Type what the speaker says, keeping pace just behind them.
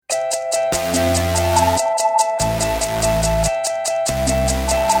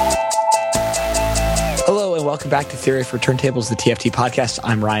welcome back to Theory for Turntables, the TFT podcast.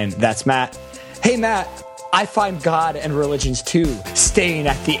 I'm Ryan. That's Matt. Hey, Matt, I find God and religions too staying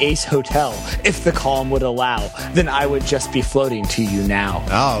at the Ace Hotel. If the calm would allow, then I would just be floating to you now.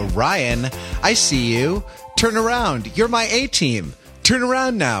 Oh, Ryan, I see you. Turn around. You're my A-team. Turn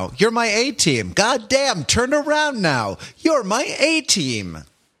around now. You're my A-team. God damn, turn around now. You're my A-team.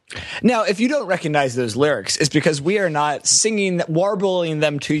 Now, if you don't recognize those lyrics, it's because we are not singing, warbling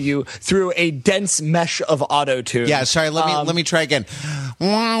them to you through a dense mesh of auto-tune. Yeah, sorry, let me try again.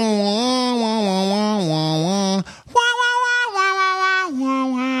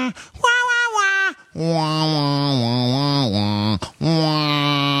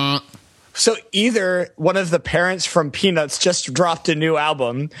 So either one of the parents from Peanuts just dropped a new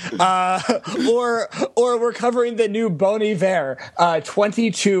album, or we're covering the new Bon Iver,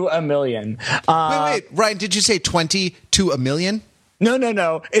 22 a million. Wait, Ryan, did you say 20 to a million?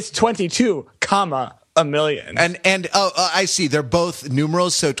 No. It's 22, comma, a million. And I see. They're both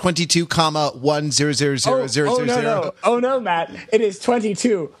numerals, so 22, comma, 1, 0, 0, 0, 0, 0, 0. Oh, no, Matt. It is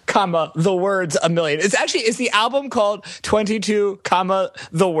 22, comma, the words a million. It's the album called 22, comma,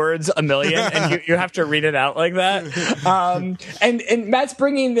 the words a million, and you have to read it out like that. And Matt's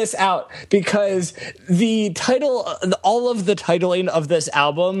bringing this out because the title, all of the titling of this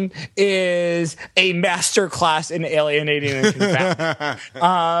album is a masterclass in alienating and confounding.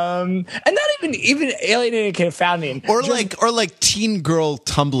 And not even alienating and confounding, or like teen girl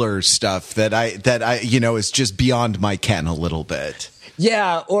Tumblr stuff that I is just beyond my ken a little bit.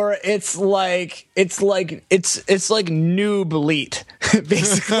 Yeah, or it's like noob elite,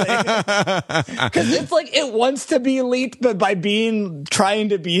 basically, because it's like it wants to be elite, but by trying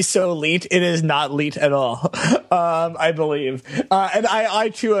to be so elite, it is not elite at all. I believe, and I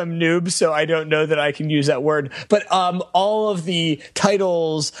too am noob, so I don't know that I can use that word. But all of the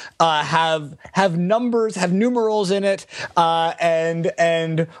titles have numbers, have numerals in it,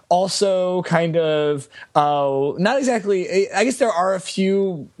 and also kind of not exactly. I guess there are a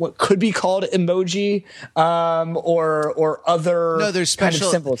few what could be called emoji or other there's special kind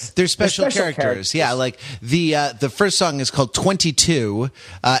of symbols. There's special characters. Yeah, like the first song is called 22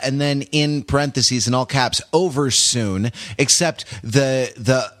 and then in parentheses in all caps over soon, except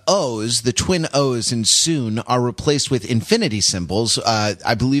the O's, the twin O's in soon are replaced with infinity symbols.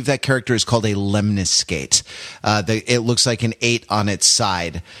 I believe that character is called a lemniscate. It looks like an 8 on its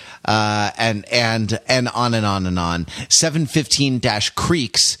side. And on and on and on.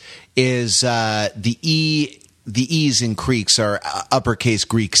 715-creeks is the E's in creeks are uppercase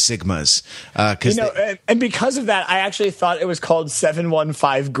Greek sigmas. And because of that, I actually thought it was called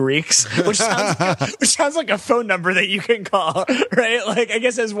 715 Greeks, which sounds like a phone number that you can call, right? Like, I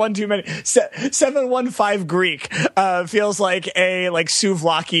guess there's one too many. 715 Greek feels like a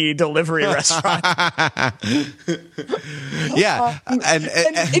souvlaki delivery restaurant. Yeah, and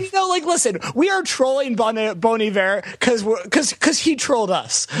listen, we are trolling Bon Iver because he trolled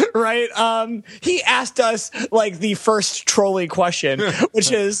us, right? He asked us like the first trolling question,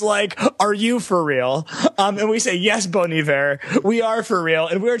 which is like, are you for real? And we say, yes, Bon Iver, we are for real.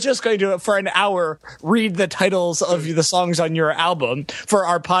 And we're just going to, for an hour, read the titles of the songs on your album for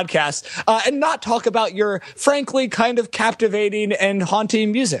our podcast, and not talk about your frankly kind of captivating and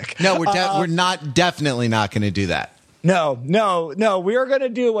haunting music. No, we're definitely not going to do that. No. We are going to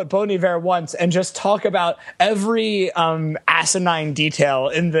do what Bon Iver wants and just talk about every asinine detail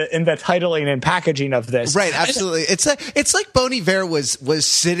in the titling and packaging of this. Right, absolutely. It's like Bon Iver was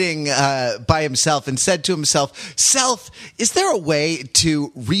sitting by himself and said to himself, "Self, is there a way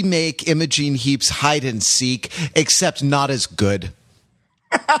to remake Imogen Heap's Hide and Seek, except not as good?"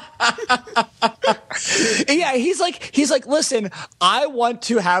 Yeah, he's like, listen, I want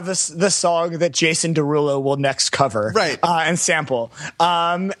to have the song that Jason Derulo will next cover, right, and sample,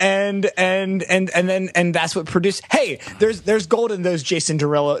 and that's what produced. Hey, there's gold in those Jason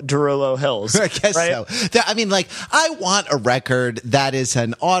Derulo hills. I guess right? so. I mean, like, I want a record that is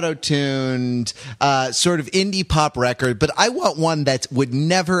an auto-tuned sort of indie pop record, but I want one that would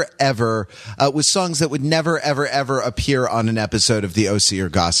never ever with songs that would never ever appear on an episode of The OC or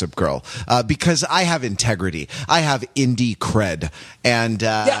Gossip Girl, because I have integrity. I have indie cred, and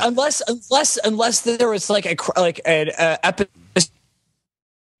yeah, unless there was like an episode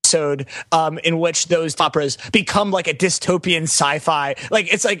in which those operas become like a dystopian sci-fi, like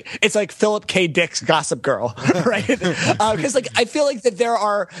it's like Philip K. Dick's Gossip Girl, right? Because like I feel like that there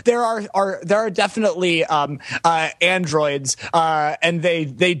are definitely androids, and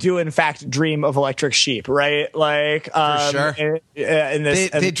they do in fact dream of electric sheep, right? Like for sure. In this,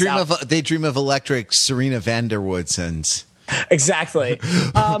 they dream of electric Serena van der Woodsons. Exactly.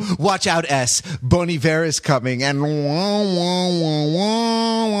 Watch out, S. Bon Iver is coming, and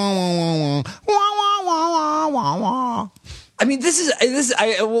I mean,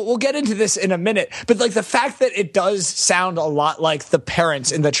 we'll get into this in a minute, but like the fact that it does sound a lot like the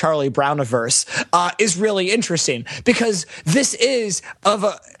parents in the Charlie Browniverse is really interesting, because this is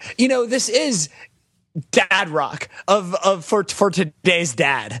dad rock for today's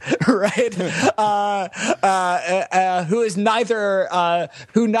dad, right?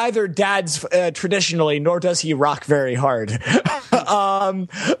 Who neither dads traditionally, nor does he rock very hard.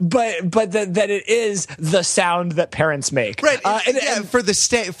 But that it is the sound that parents make, right? And for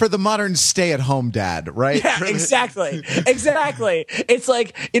the modern stay-at-home dad, right? Yeah, exactly. It's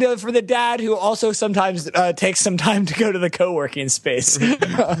like, for the dad who also sometimes takes some time to go to the co-working space.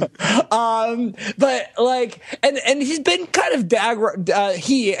 But like, and he's been kind of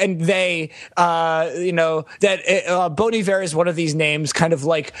he and they, that Bon Iver is one of these names, kind of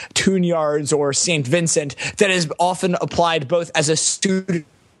like Tune Yards or Saint Vincent, that is often applied both as a pseudonym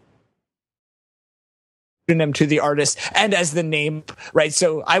to the artist and as the name, right?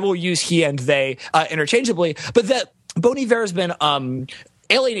 So I will use he and they interchangeably, but that Bon Iver has been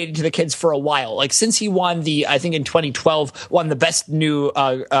alienated to the kids for a while. Like, since he won I think in 2012, won the Best New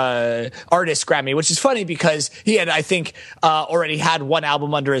Artist Grammy, which is funny because he had, I think, already had one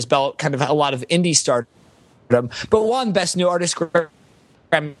album under his belt, kind of a lot of indie stardom, but won Best New Artist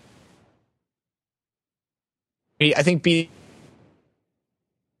Grammy, I think, being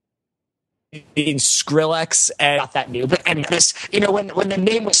Skrillex, and not that new, but this, when the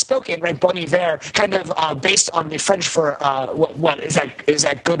name was spoken, right, Bon Iver, kind of based on the French for what is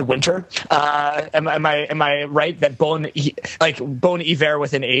that good winter? Am I right that Bon Iver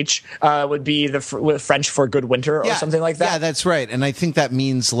with an H would be the French for good winter or something like that? Yeah, that's right, and I think that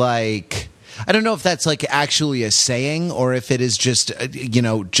means like, I don't know if that's like actually a saying or if it is just,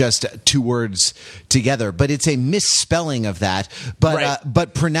 just two words together, but it's a misspelling of that,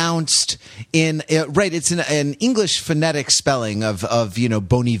 but pronounced in, right. It's an English phonetic spelling of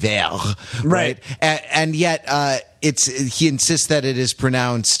Bon Iver, right? And yet, he insists that it is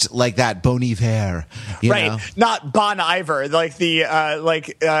pronounced like that, Bon Iver, right? Not Bon Iver, like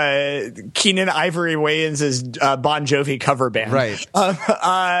the Keenan Ivory Wayans' Bon Jovi cover band, right?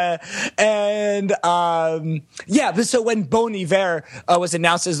 But so when Bon Iver was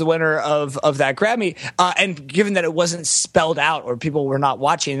announced as the winner of that Grammy, and given that it wasn't spelled out or people were not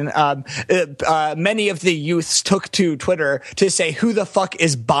watching, many of the youths took to Twitter to say, "Who the fuck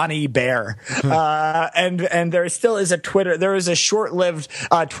is Bonnie Bear?" And there still is a Twitter. There was a short-lived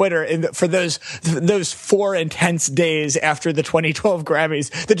Twitter for those 4 intense days after the 2012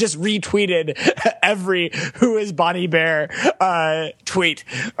 Grammys that just retweeted every "Who is Bonnie Bear" tweet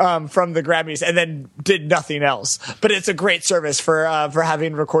from the Grammys, and then did nothing else. But it's a great service for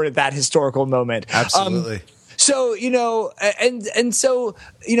having recorded that historical moment. Absolutely. So,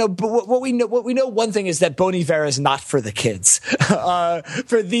 but what we know, one thing is that Bon Iver is not for the kids.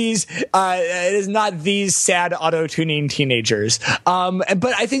 For these, it is not these sad auto-tuning teenagers.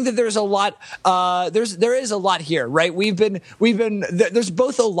 But I think that there's a lot, there is a lot here, right? There's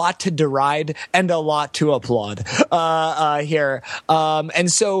both a lot to deride and a lot to applaud, here.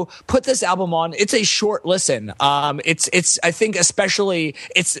 And so put this album on. It's a short listen. It's, I think especially,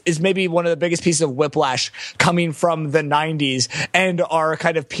 it's maybe one of the biggest pieces of whiplash coming from the 90s and our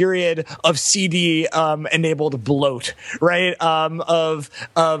kind of period of CD enabled bloat, right? Of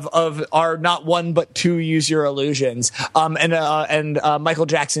our not one but two Use Your Illusions, and Michael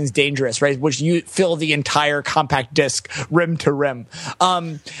Jackson's Dangerous, right? Which you fill the entire compact disc rim to rim.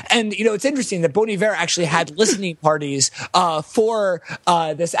 And it's interesting that Bon Iver actually had listening parties for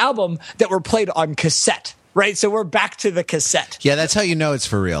this album that were played on cassette. Right, so we're back to the cassette. Yeah, that's how you know it's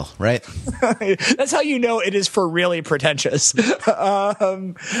for real, right? That's how you know it is for really pretentious. It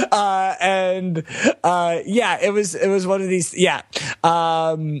was one of these. Yeah.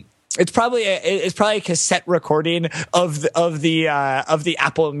 It's probably a cassette recording of the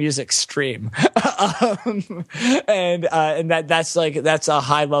Apple Music stream, and that's a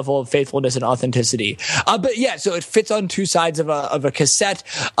high level of faithfulness and authenticity. But yeah, so it fits on two sides of a cassette.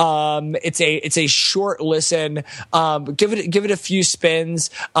 It's a short listen. Give it a few spins.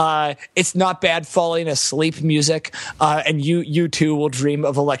 It's not bad falling asleep music, and you too will dream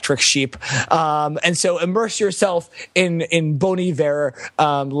of Electric Sheep. And so immerse yourself in Bon Iver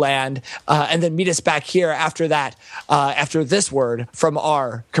land. And then meet us back here after that, after this word from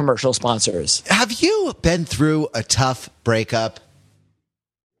our commercial sponsors. Have you been through a tough breakup?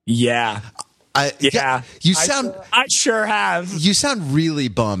 Yeah. You sound. I sure have. You sound really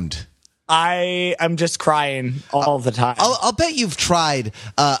bummed. I'm just crying all the time. I'll bet you've tried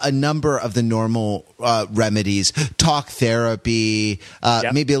a number of the normal remedies, talk therapy,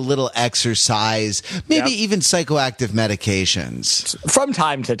 maybe a little exercise, maybe even psychoactive medications. From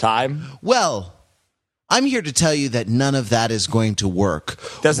time to time. Well, I'm here to tell you that none of that is going to work.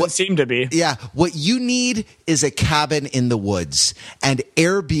 Doesn't seem to be. Yeah. What you need is a cabin in the woods, and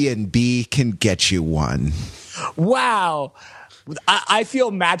Airbnb can get you one. Wow. I feel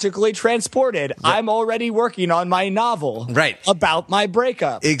magically transported. Right. I'm already working on my novel about my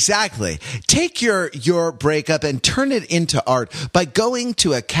breakup. Exactly. Take your breakup and turn it into art by going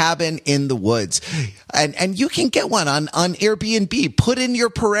to a cabin in the woods. And you can get one on Airbnb. Put in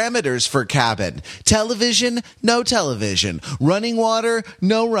your parameters for cabin. Television, no television. Running water,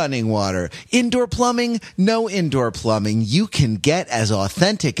 no running water. Indoor plumbing, no indoor plumbing. You can get as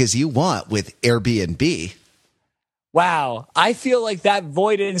authentic as you want with Airbnb. Wow, I feel like that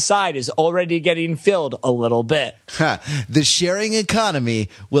void inside is already getting filled a little bit. The sharing economy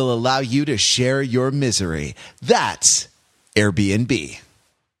will allow you to share your misery. That's Airbnb.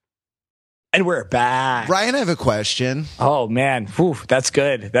 And we're back. Ryan, I have a question. Oh, man. Whew, that's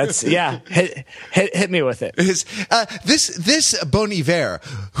good. That's, yeah. Hit me with it. This Bon Iver,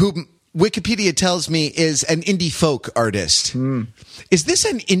 who Wikipedia tells me is an indie folk artist. Is this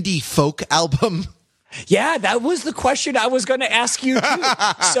an indie folk album? Yeah, that was the question I was going to ask you too.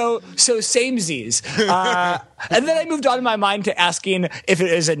 So samesies. And then I moved on in my mind to asking if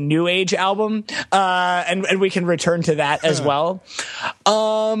it is a new age album, and we can return to that as well.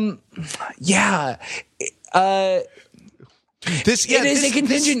 Yeah. It is a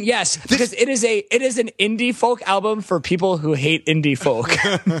contingent, yes, because it is an indie folk album for people who hate indie folk.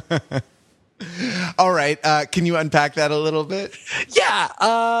 All right. Can you unpack that a little bit?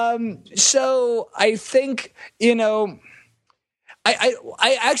 Yeah. So I think,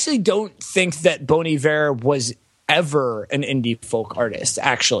 I actually don't think that Bon Iver was ever an indie folk artist,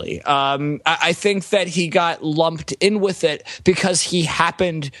 actually. I think that he got lumped in with it because he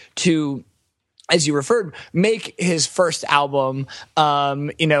happened to, as you referred, make his first album,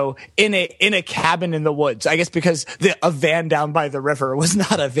 in a cabin in the woods. I guess because a van down by the river was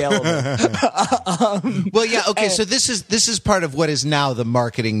not available. Well, yeah, okay. So this is part of what is now the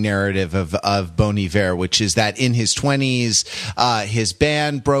marketing narrative of Bon Iver, which is that in his 20s, his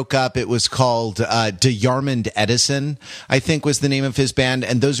band broke up. It was called De Yarmond Edison, I think was the name of his band,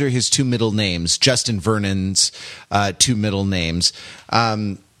 and those are his two middle names, Justin Vernon's two middle names.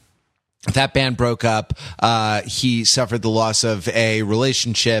 That band broke up. He suffered the loss of a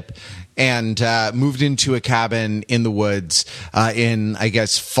relationship and moved into a cabin in the woods in, I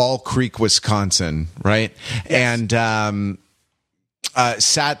guess, Fall Creek, Wisconsin, right? Yes. And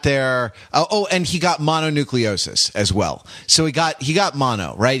sat there. And he got mononucleosis as well. So he got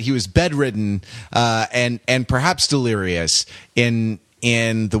mono, right? He was bedridden and perhaps delirious in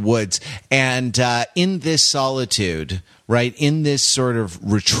the woods. And in this solitude, right, in this sort of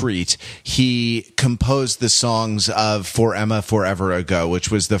retreat, he composed the songs of For Emma Forever Ago,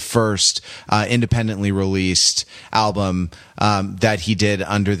 which was the first independently released album that he did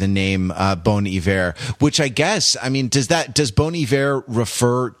under the name Bon Iver, which I guess, I mean, does Bon Iver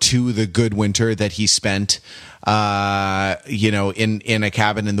refer to the good winter that he spent, in a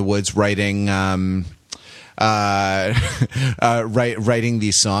cabin in the woods writing writing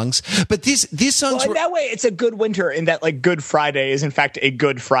these songs, but these songs. Well, that way, it's a good winter in that, like, Good Friday is in fact a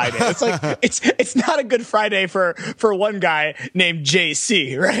Good Friday. It's like it's not a Good Friday for one guy named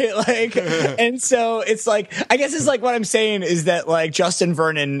JC, right? Like, and so it's like, I guess it's like what I'm saying is that, like, Justin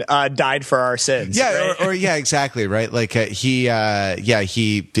Vernon died for our sins. Yeah, right? or yeah, exactly, right. Like he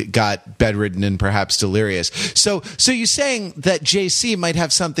got bedridden and perhaps delirious. So you're saying that JC might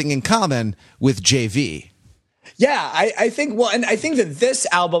have something in common with JV. Yeah, I think, well, and I think that this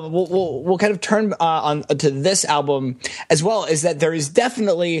album, we'll kind of turn on to this album as well, is that there is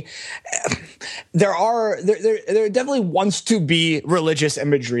definitely, there definitely wants to be religious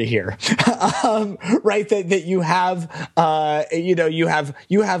imagery here, right? That you have,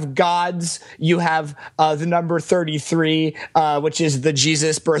 you have gods, you have the number 33, which is the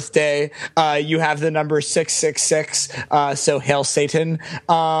Jesus birthday. You have the number 666, so Hail Satan.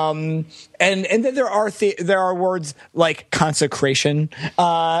 And then there are words like consecration,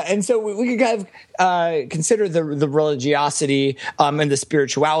 and so we can kind of consider the religiosity and the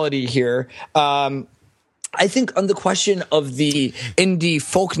spirituality here. I think on the question of the indie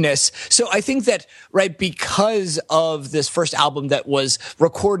folkness, so I think that, right, because of this first album that was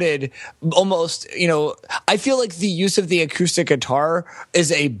recorded almost, I feel like the use of the acoustic guitar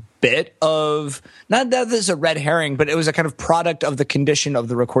is a bit of, not that this is a red herring, but it was a kind of product of the condition of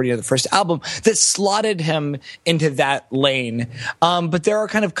the recording of the first album that slotted him into that lane. But there are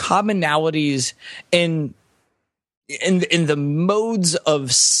kind of commonalities in the modes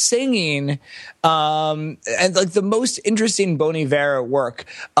of singing, and like the most interesting Bon Iver work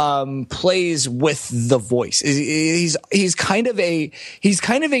plays with the voice. He's kind of a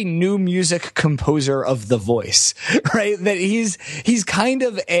new music composer of the voice, right? That he's kind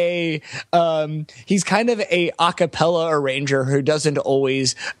of a a cappella arranger who doesn't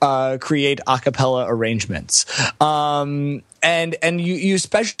always create a cappella arrangements. And you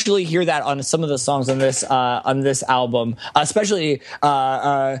especially hear that on some of the songs on this album, especially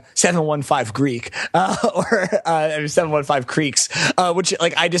 715 Greek or 715 Creeks, which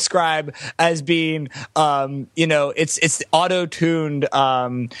like I describe as being it's auto-tuned,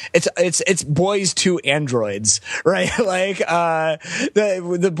 it's Boyz to androids, right? Like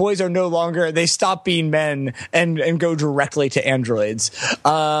the boys are no longer, they stop being men and go directly to androids.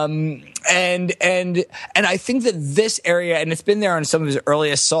 And I think that this area, and it's been there on some of his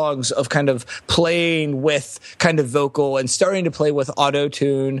earliest songs, of kind of playing with kind of vocal and starting to play with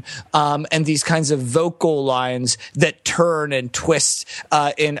auto-tune, and these kinds of vocal lines that turn and twist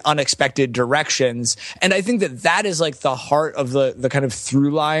in unexpected directions. And I think that is like the heart of the kind of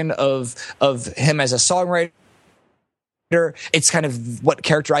through line of him as a songwriter. It's kind of what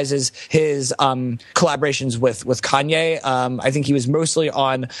characterizes his collaborations with Kanye. I think he was mostly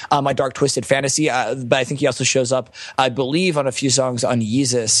on My Dark Twisted Fantasy, but I think he also shows up, I believe, on a few songs on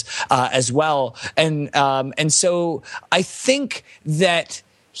Yeezus as well. And so I think that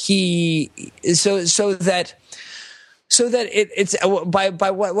so that it's by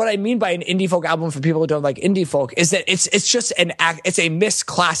what I mean by an indie folk album for people who don't like indie folk is that it's just it's a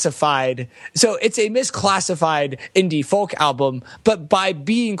misclassified indie folk album, but by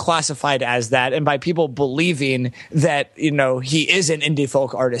being classified as that and by people believing that he is an indie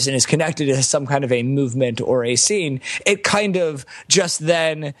folk artist and is connected to some kind of a movement or a scene, it kind of just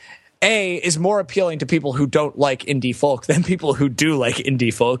then is more appealing to people who don't like indie folk than people who do like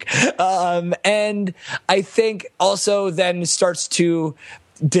indie folk. And I think also then starts to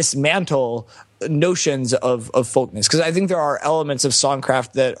dismantle notions of folkness, because I think there are elements of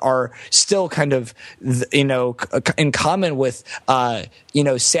songcraft that are still kind of in common with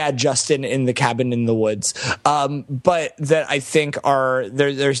Sad Justin in the Cabin in the Woods, but that I think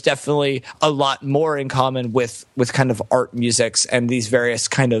there's definitely a lot more in common with kind of art musics and these various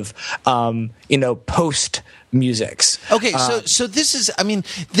kind of post musics. Okay, so this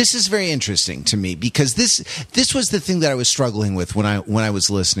is very interesting to me, because this was the thing that I was struggling with when I was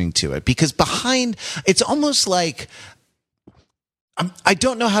listening to it, because behind it's almost like I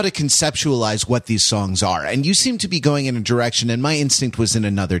don't know how to conceptualize what these songs are, and you seem to be going in a direction, and my instinct was in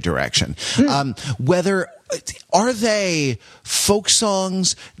another direction. Whether are they folk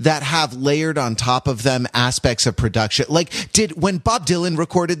songs that have layered on top of them aspects of production? Like, when Bob Dylan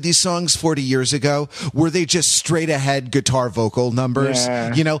recorded these songs 40 years ago, were they just straight ahead guitar vocal numbers?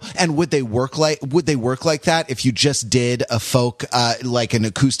 Yeah. And would they work like that if you just did a folk, like an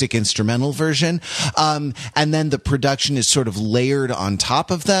acoustic instrumental version? And then the production is sort of layered on top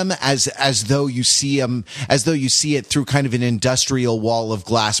of them as though you see it through kind of an industrial wall of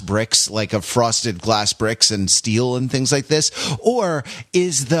glass bricks, like of frosted glass bricks and steel and things like this? Or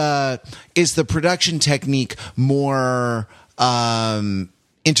is the production technique more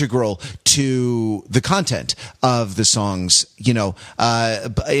integral to the content of the songs,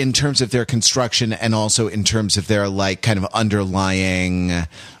 in terms of their construction and also in terms of their like kind of underlying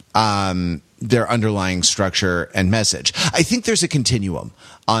structure and message? I think there's a continuum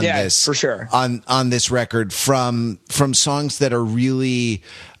on this, for sure, on this record, from songs that are really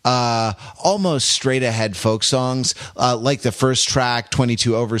almost straight ahead folk songs, like the first track,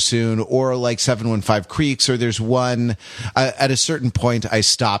 22 Over Soon, or like 715 Creeks, or there's one at a certain point I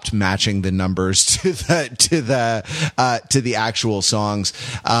stopped matching the numbers to the actual songs.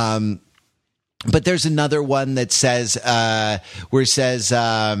 But there's another one that says, where it says,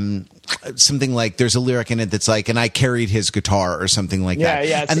 something like, there's a lyric in it that's like, and I carried his guitar or something like that.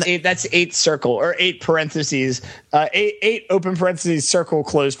 Yeah. That's 8 circle, or 8 parentheses, 8 open parentheses, circle,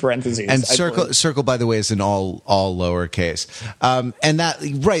 close parentheses. And circle, by the way, is in all lowercase. And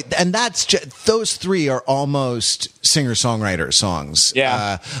that's those 3 are almost singer-songwriter songs.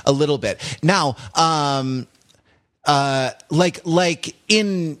 Yeah. A little bit. Now, like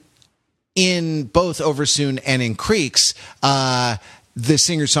in both Oversoon and in Creeks, the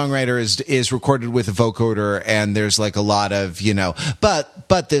singer-songwriter is recorded with a vocoder, and there's like a lot of,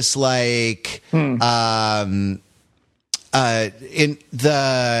 but this like, in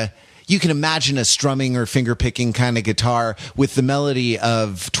the. You can imagine a strumming or finger picking kind of guitar with the melody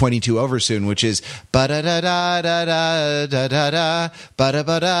of 22 Oversoon, which is ba da da da da da da da da ba da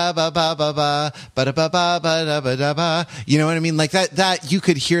ba da ba ba ba ba ba da ba ba ba da ba da ba. You know what I mean? Like that you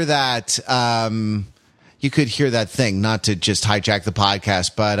could hear that. You could hear that thing. Not to just hijack the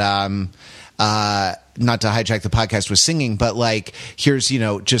podcast, but not to hijack the podcast with singing, but like, here's,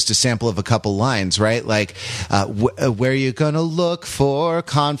 just a sample of a couple lines, right? Like, where you gonna look for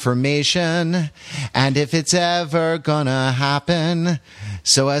confirmation? And if it's ever gonna happen.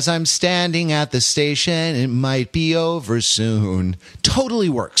 So as I'm standing at the station, it might be over soon. Totally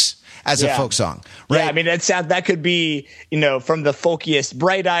works as a folk song, right? Yeah, I mean, that could be, from the folkiest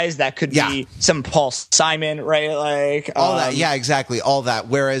Bright Eyes. That could be some Paul Simon, right? Like all that. Yeah, exactly. All that.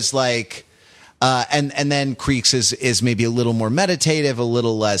 Whereas like, and then Creeks is maybe a little more meditative, a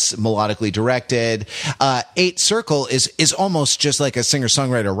little less melodically directed. Eight Circle is almost just like a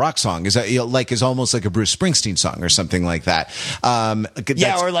singer-songwriter rock song. Is almost like a Bruce Springsteen song or something like that.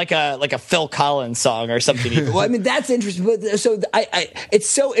 Or like a Phil Collins song or something. Well, I mean, that's interesting. But so it's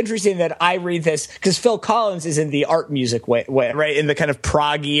so interesting that I read this because Phil Collins is in the art music way, right? In the kind of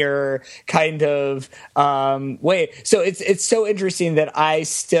proggier kind of way. So it's so interesting that I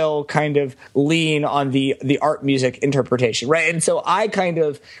still kind of lean on the art music interpretation, right? And so I kind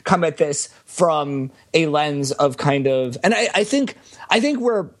of come at this from a lens of kind of, and I think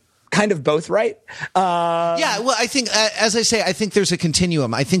we're kind of both right. Well, I think, as I say, I think there's a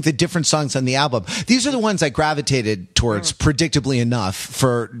continuum. I think the different songs on the album, these are the ones I gravitated towards predictably enough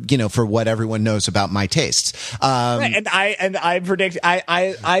for what everyone knows about my tastes. Right, and I predict,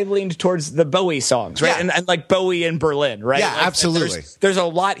 I leaned towards the Bowie songs, right? Yeah. And like Bowie in Berlin, right? Yeah, like, absolutely. There's a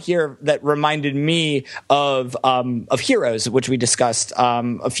lot here that reminded me of Heroes, which we discussed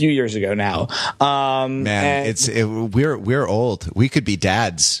a few years ago now. We're old. We could be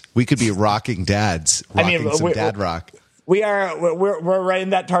dads. We could be rocking dads, some dad rock. We're right in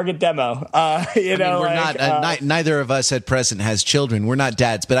that target demo. Neither of us at present has children. We're not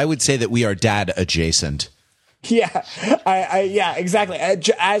dads, but I would say that we are dad adjacent. Yeah, yeah, exactly.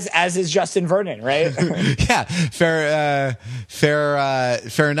 As is Justin Vernon, right? Yeah, fair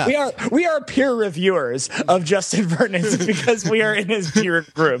enough. We are peer reviewers of Justin Vernon because we are in his peer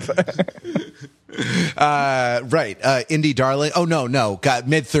group. Right. Indie Darling. Oh, no.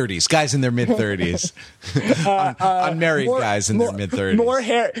 Mid-30s. Guys in their mid-30s. Unmarried guys in their mid-30s. More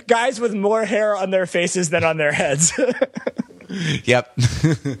hair. Guys with more hair on their faces than on their heads. Yep.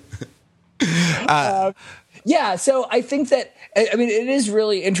 Yeah, so I think that, I mean, it is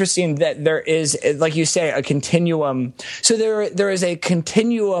really interesting that there is, like you say, a continuum. So there is a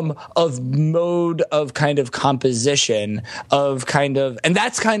continuum of mode of kind of composition of kind of, and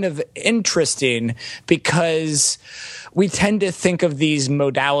that's kind of interesting because we tend to think of these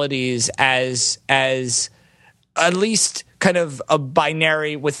modalities as at least kind of a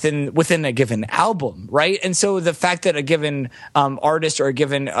binary within a given album, right? And so the fact that a given artist or a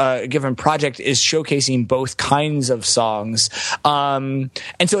given project is showcasing both kinds of songs, and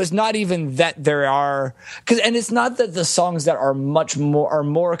so it's not even that there are, and it's not that the songs that are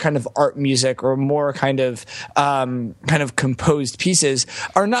more kind of art music or more kind of composed pieces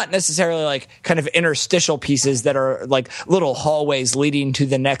are not necessarily like kind of interstitial pieces that are like little hallways leading to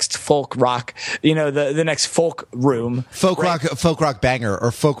the next folk rock, the next folk room. Folk rock banger,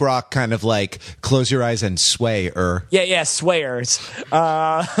 or folk rock kind of like close your eyes and sway, or swayers.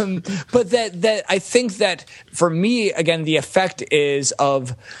 But that I think that for me, again, the effect is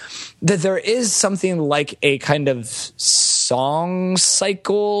of that there is something like a kind of song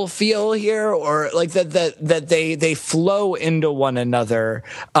cycle feel here, or like that they flow into one another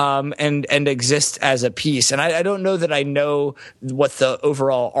and exist as a piece. And I don't know that I know what the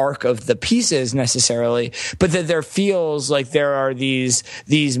overall arc of the piece is necessarily, but that there feels like there are these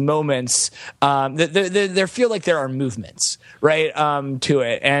moments that there feel like there are movements, right, to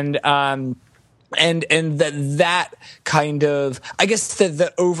it, and that kind of, I guess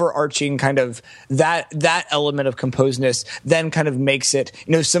the overarching kind of that element of composedness then kind of makes it,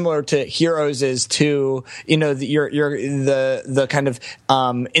 similar to Heroes is to, the kind of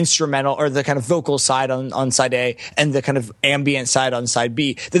instrumental or the kind of vocal side on side A and the kind of ambient side on side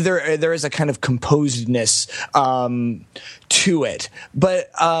B, that there is a kind of composedness to it.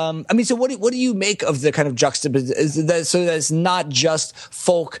 But I mean, so what do you make of the kind of juxtaposition? So that it's not just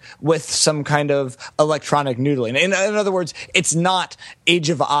folk with some kind of electronic noodling. In other words, it's not Age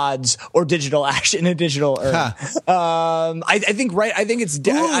of Odds or Digital Ash in a digital urn. I think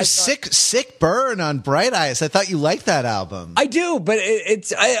it's sick burn on Bright Eyes. I thought you liked that album. I do, but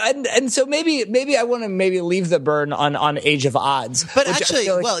and so maybe I want to leave the burn on Age of Odds. But actually,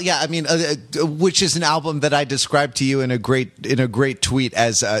 which is an album that I described to you in a great tweet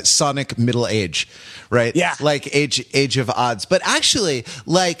as Sonic Middle Age, right? Yeah, like Age of Odds. But actually,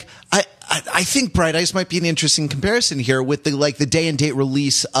 like I think Bright Eyes might be an interesting comparison here with the day and date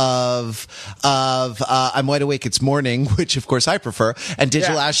release of I'm Wide Awake It's Morning, which of course I prefer, and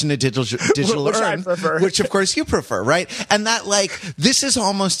Digital Ash and a Digital which Urn, I prefer. which of course you prefer, right? And that this is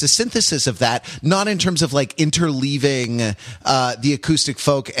almost a synthesis of that, not in terms of interleaving the acoustic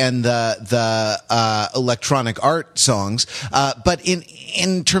folk and the electronic art songs, but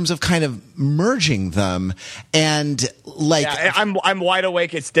in terms of kind of merging them and I'm Wide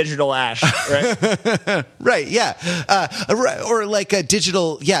Awake It's Digital Ash, right? Right, yeah, or like a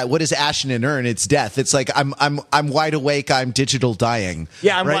digital, what is ash in an urn? It's death. It's like I'm wide awake, I'm digital dying.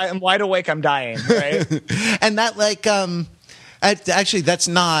 Yeah, I'm wide awake, I'm dying, right? And that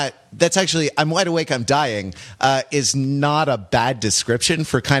that's actually I'm wide awake, I'm dying is not a bad description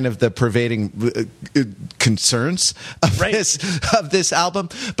for kind of the pervading concerns of this album.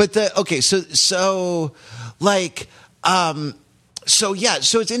 But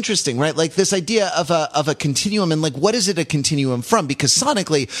so it's interesting, right? Like this idea of a continuum, and what is it a continuum from? Because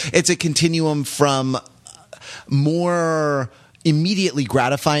sonically, it's a continuum from more immediately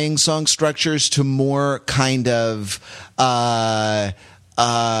gratifying song structures to more kind of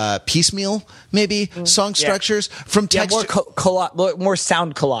piecemeal, maybe song structures from texture, more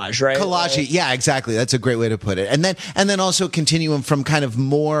sound collage, right? Collage, yeah, exactly. That's a great way to put it. And then also continuum from kind of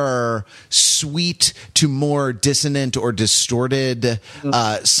more sweet to more dissonant or distorted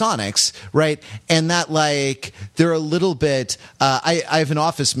sonics, right? And that they're a little bit. I have an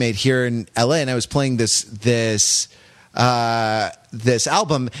office mate here in LA, and I was playing this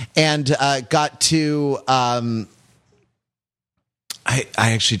album and got to. I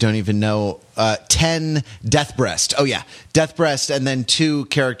actually don't even know. 10 Death Breast. Oh yeah, Death Breast, and then 2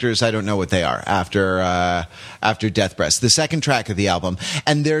 characters. I don't know what they are after Death Breast. The second track of the album,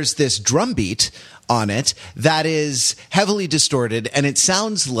 and there's this drum beat on it that is heavily distorted, and it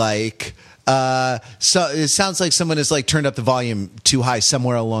sounds like. So it sounds like someone has turned up the volume too high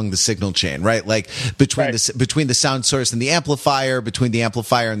somewhere along the signal chain, right? Like between the sound source and the amplifier, between the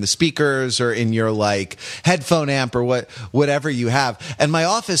amplifier and the speakers, or in your headphone amp or whatever you have. And my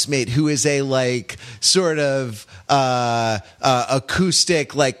office mate, who is a sort of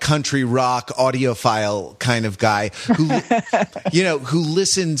acoustic country rock audiophile kind of guy who who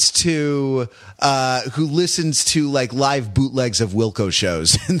listens to live bootlegs of Wilco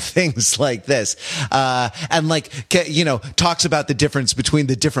shows and things like this, and talks about the difference between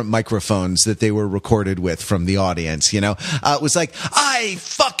the different microphones that they were recorded with from the audience. Was I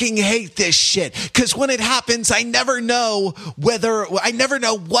fucking hate this shit because when it happens, I never know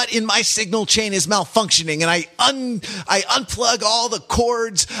what in my signal chain is malfunctioning, and I unplug all the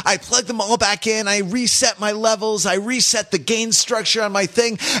cords, I plug them all back in, I reset my levels, I reset the gain structure on my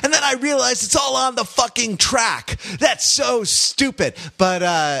thing, and then I realize it's all on the fucking track. That's so stupid.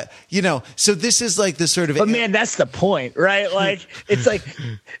 But so this is this sort of. But man, that's the point, right? It's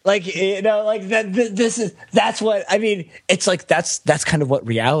that's what I mean. It's that's kind of what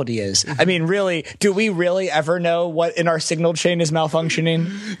reality is. I mean, really, do we really ever know what in our signal chain is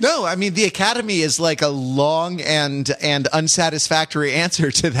malfunctioning? No, I mean the Academy is a long and unsatisfactory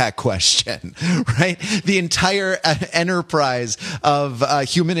answer to that question, right? The entire enterprise of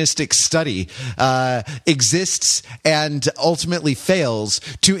humanistic study exists and ultimately fails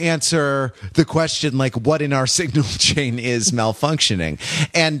to answer the question what in our signal chain is malfunctioning,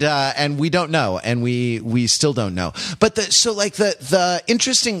 and we don't know, and we still don't know. But the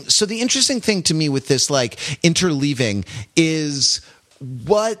interesting thing to me with this interleaving is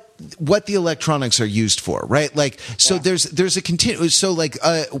what the electronics are used for, right? There's a continuum. So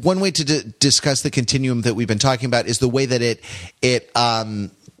one way to discuss the continuum that we've been talking about is the way that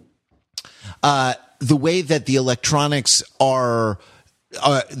the way that the electronics are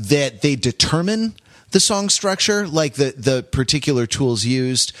that they determine the song structure, like the particular tools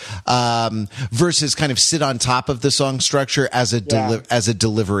used, versus kind of sit on top of the song structure as a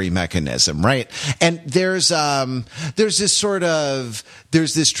delivery mechanism, right? And there's this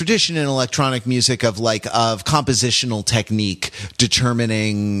tradition in electronic music of compositional technique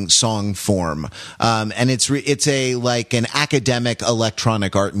determining song form, and it's an academic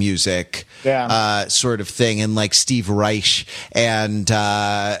electronic art music sort of thing, and like Steve Reich and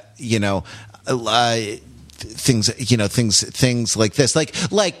things like this,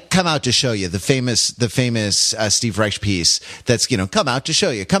 like Come Out to Show You, the famous Steve Reich piece that's come out to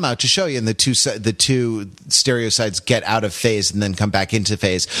show you, and the two stereo sides get out of phase and then come back into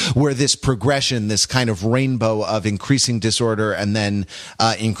phase, where this progression, this kind of rainbow of increasing disorder and then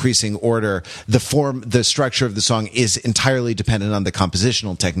increasing order, the structure of the song is entirely dependent on the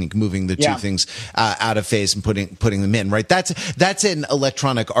compositional technique, moving the two things out of phase and putting them in, right? That's an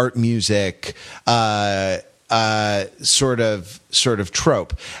electronic art music sort of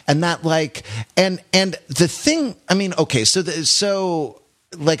trope, and that and the thing. I mean, okay, so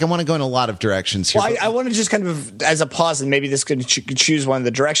I want to go in a lot of directions here. Well, I want to just kind of, as a pause, and maybe this could choose one of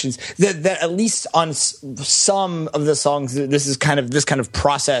the directions that at least on some of the songs, this kind of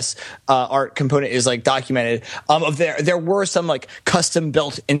process art component is like documented. There were some like custom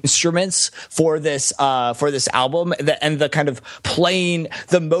built instruments for this album, and the kind of playing,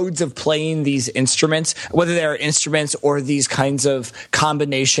 the modes of playing these instruments, whether they're instruments or these kinds of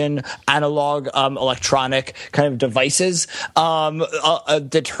combination analog electronic kind of devices.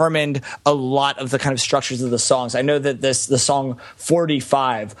 Determined a lot of the kind of structures of the songs. I know that the song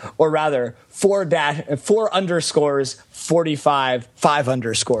 45, or rather 4 underscores 45 5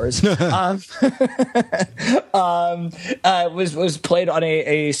 underscores was played on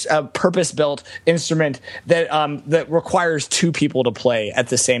a purpose built instrument that requires 2 people to play at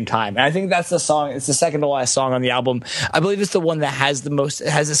the same time. And I think that's the song. It's the second to last song on the album. I believe it's the one that has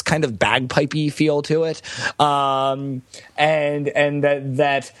this kind of bagpipey feel to it. And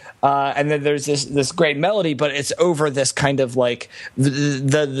then there's this great melody, but it's over this kind of like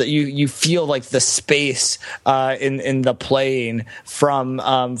you feel like the space in the playing from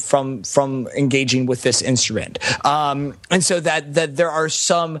engaging with this instrument, and so that there are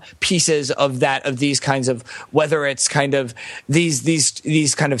some pieces of these kinds of, whether it's kind of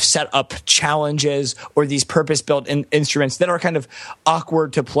these kind of set up challenges or these purpose built instruments that are kind of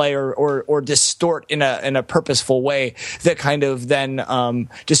awkward to play or distort in a purposeful way, that kind of then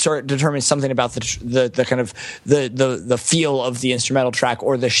determines something about the kind of the feel of the instrumental track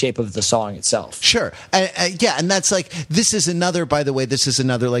or the shape of the song itself. Sure. And that's like, this is another, by the way, like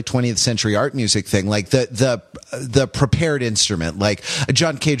 20th century art music thing, like the prepared instrument. Like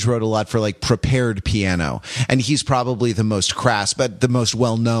John Cage wrote a lot for like prepared piano, and he's probably the most crass but the most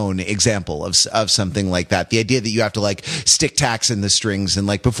well-known example of something like that. The idea that you have to like stick tacks in the strings, and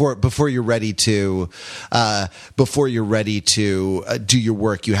like before you're ready to do your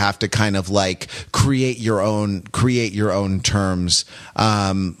work, you have to kind of like create your own terms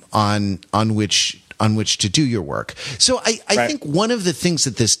on which to do your work. So I think one of the things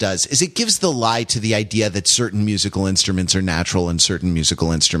that this does is it gives the lie to the idea that certain musical instruments are natural and certain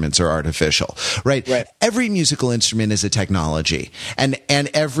musical instruments are artificial, right? Every musical instrument is a technology, and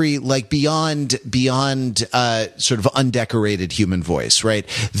every, like, beyond sort of undecorated human voice, right?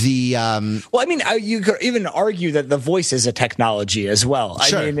 Well, I mean, you could even argue that the voice is a technology as well.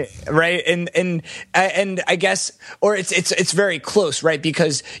 Sure. I mean, right? And I guess, or it's very close, right?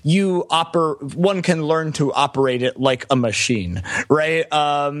 Because one can learn to operate it like a machine, right?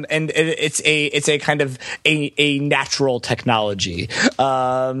 And it's a kind of a natural technology,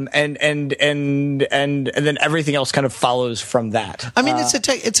 and then everything else kind of follows from that. I mean, it's a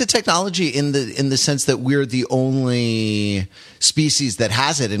technology in the sense that we're the only species that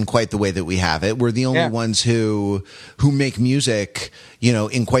has it in quite the way that we have it. We're the only ones who make music,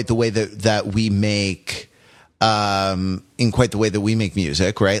 in quite the way that we make. In quite the way that we make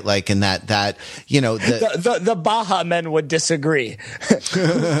music, right? Like in that the Baja men would disagree.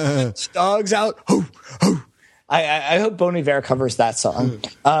 Dogs out. Ho, ho. I hope Bon Iver covers that song.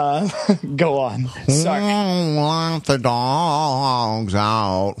 Go on. Sorry. Want the dogs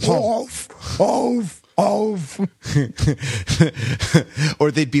out.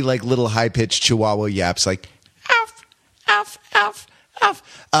 Or they'd be like little high pitched Chihuahua yaps, like off, off, off, off.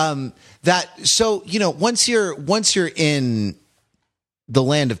 Once you're in the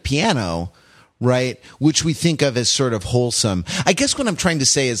land of piano, right, which we think of as sort of wholesome, I guess what I'm trying to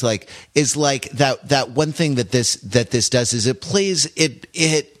say is like that one thing that this does is it plays it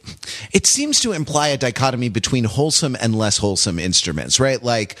it seems to imply a dichotomy between wholesome and less wholesome instruments, right?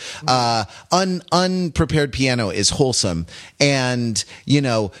 Like, unprepared piano is wholesome, and,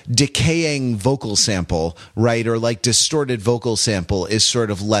 decaying vocal sample, right? Or like distorted vocal sample is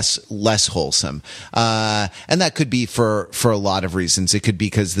sort of less wholesome. And that could be for a lot of reasons. It could be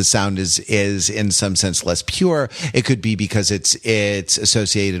because the sound is in some sense less pure. It could be because it's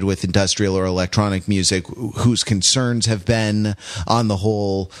associated with industrial or electronic music whose concerns have been, on the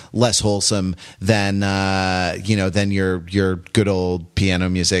whole, less wholesome than than your good old piano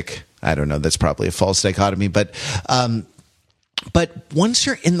music. I don't know. That's probably a false dichotomy, but once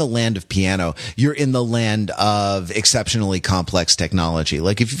you're in the land of piano, you're in the land of exceptionally complex technology.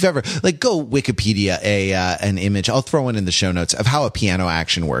 Like, if you've ever, go Wikipedia an image. I'll throw one in the show notes of how a piano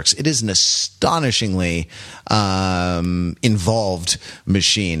action works. It is an astonishingly involved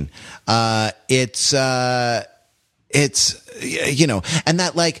machine. It's and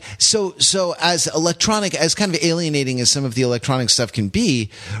that so as electronic, as kind of alienating as some of the electronic stuff can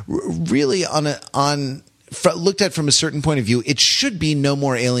be, really looked at from a certain point of view, it should be no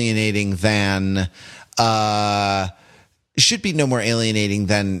more alienating than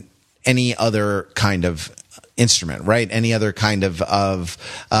any other kind of instrument, right? Any other kind of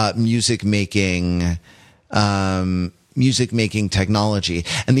music making technology.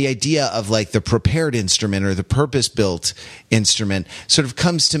 And the idea of like the prepared instrument or the purpose-built instrument sort of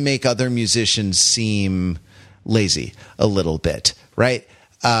comes to make other musicians seem lazy a little bit, right?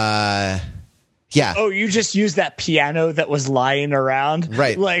 Yeah. Oh, you just used that piano that was lying around?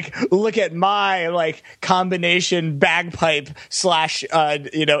 Right. Like, look at my, combination bagpipe /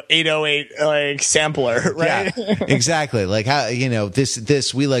 808, sampler, right? Yeah, exactly. Like, how,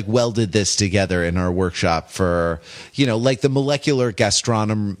 this, we welded this together in our workshop for, the molecular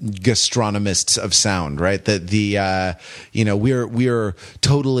gastronomists of sound, right? We're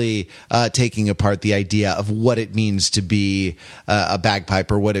totally, taking apart the idea of what it means to be a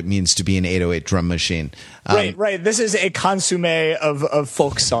bagpipe or what it means to be an 808 drum machine. Right. This is a consomme of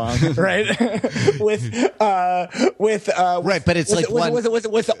folk song, right? with but it's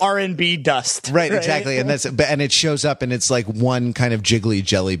with R&B dust, right? Exactly, and it shows up, and it's like one kind of jiggly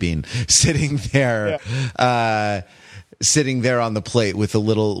jelly bean sitting there. Yeah. Sitting there on the plate with a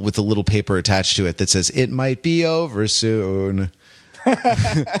little paper attached to it that says "It might be over soon." But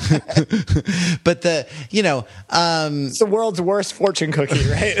it's the world's worst fortune cookie,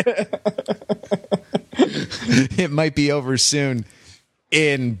 right? It might be over soon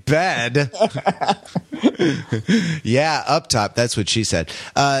in bed. Yeah, up top. That's what she said.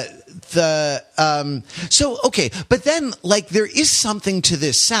 So okay, but then there is something to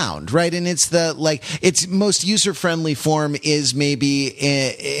this sound, right? And it's its most user friendly form is maybe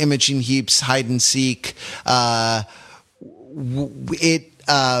Imogen Heap's hide and seek.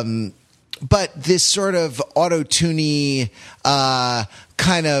 But this sort of auto-tuney,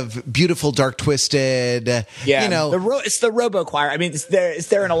 kind of beautiful, dark twisted. Yeah, it's the Robo Choir. I mean, it's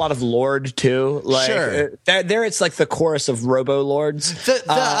there in a lot of Lord too. Sure. There it's like the chorus of Robo Lords.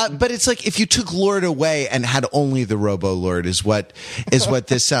 But it's like if you took Lord away and had only the Robo Lord is what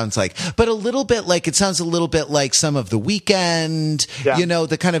this sounds like. But a little bit it sounds a little bit like some of The Weeknd. Yeah.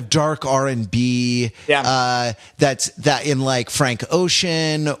 The kind of dark R&B. Yeah. That in Frank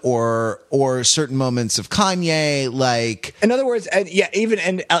Ocean or certain moments of Kanye. In other words,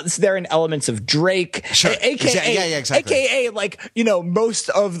 it's there in elements of Drake, sure. AKA, exactly. AKA most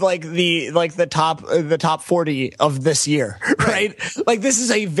of the top 40 of this year, right? This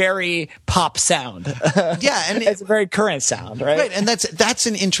is a very pop sound. Yeah, and it's a very current sound, right? Right, and that's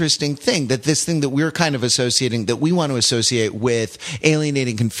an interesting thing, that this thing that we're kind of associating, that we want to associate with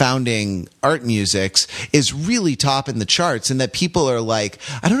alienating, confounding art musics is really top in the charts, and that people are I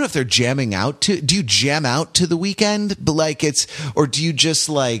don't know if they're jamming out to. Do you jam out to The Weeknd? But or do you just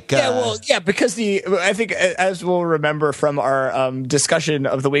because I think, as we'll remember from our discussion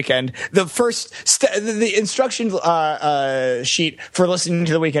of The Weeknd, the first the instruction sheet for listening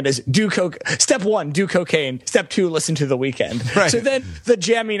to The Weeknd is step 1, do cocaine, step 2, listen to The Weeknd. Right. So then the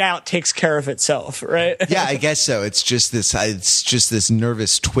jamming out takes care of itself, right? Yeah, I guess so. It's just this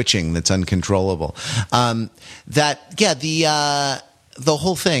nervous twitching that's uncontrollable.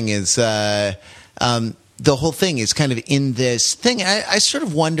 The whole thing is kind of in this thing. I sort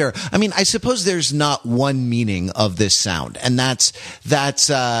of wonder, I mean, I suppose there's not one meaning of this sound, and that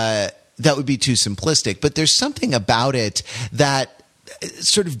would be too simplistic, but there's something about it that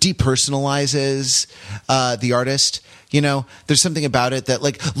sort of depersonalizes the artist. There's something about it that,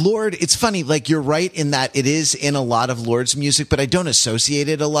 like, Lord, it's funny, like, you're right in that it is in a lot of Lord's music, but I don't associate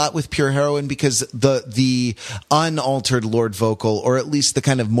it a lot with Pure Heroine because the unaltered Lord vocal, or at least the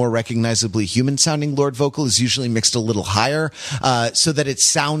kind of more recognizably human sounding Lord vocal, is usually mixed a little higher, so that it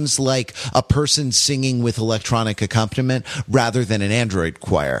sounds like a person singing with electronic accompaniment rather than an android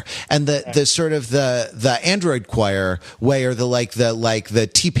choir. And the sort of the android choir way, or the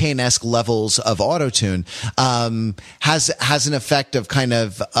T-Pain-esque levels of autotune, has an effect of kind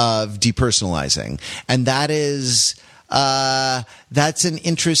of depersonalizing, and that's an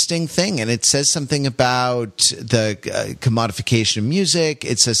interesting thing, and it says something about the commodification of music.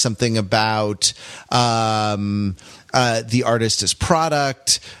 It says something about the artist as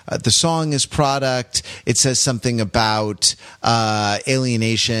product, the song as product. It says something about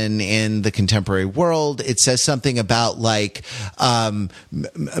alienation in the contemporary world. It says something about like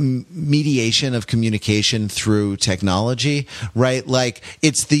mediation of communication through technology, right? Like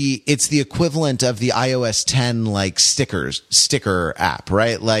it's the equivalent of the iOS 10 like sticker app,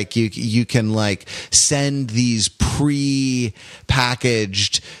 right? Like you can like send these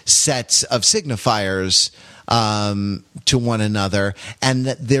pre-packaged sets of signifiers to one another, and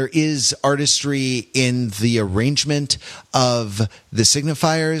that there is artistry in the arrangement of the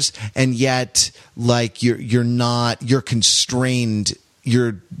signifiers, and yet like you're constrained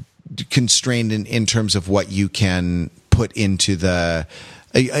in terms of what you can put into the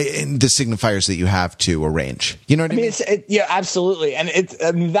signifiers that you have to arrange. You know what I mean? Yeah, absolutely.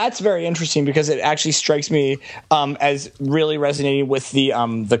 And that's very interesting because it actually strikes me as really resonating with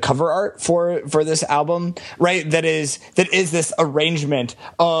the cover art for this album, right? That is this arrangement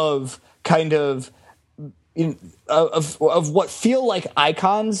of kind of of what feel like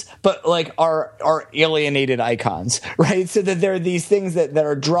icons, but like are alienated icons, right? So that there are these things that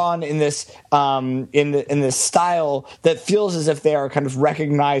are drawn in this in this style that feels as if they are kind of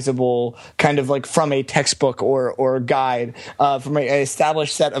recognizable, kind of like from a textbook or guide, from an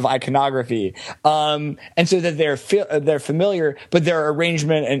established set of iconography, and so that they're familiar, but their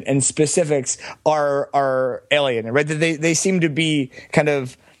arrangement and specifics are alien, right? That they seem to be kind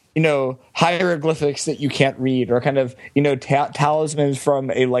of hieroglyphics that you can't read, or kind of talismans from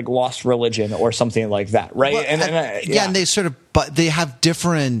a like lost religion or something like that, right? Well, and they sort of, but they have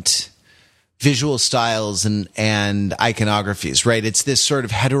different visual styles and iconographies, right? It's this sort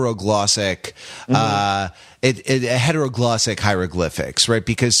of heteroglossic, heteroglossic hieroglyphics, right?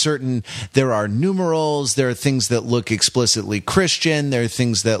 Because there are numerals, there are things that look explicitly Christian, there are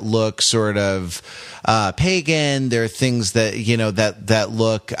things that look sort of pagan, there are things that that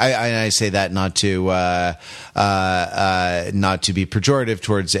look. I say that not to be pejorative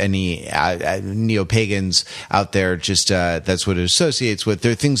towards any neo-pagans out there. Just that's what it associates with.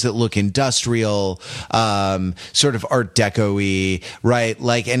 There are things that look industrial, sort of Art Deco-y, right?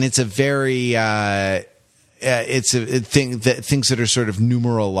 Like, and it's a very it's a thing that things that are sort of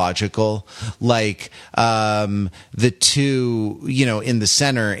numerological, like the two, in the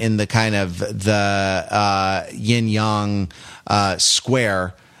center, in the kind of the yin yang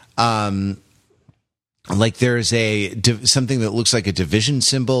square. Like there's something that looks like a division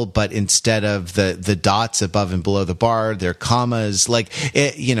symbol, but instead of the dots above and below the bar, they're commas. Like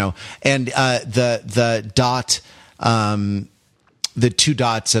and the dot. The two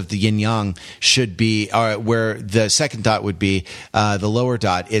dots of the yin yang should be where the second dot would be the lower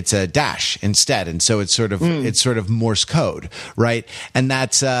dot. It's a dash instead, and so it's sort of Morse code, right? And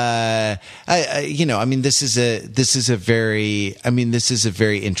that's this is a very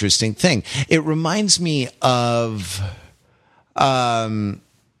interesting thing. It reminds me of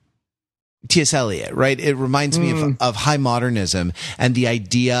T.S. Eliot, right? It reminds me of high modernism and the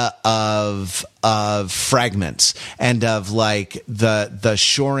idea of fragments and of like the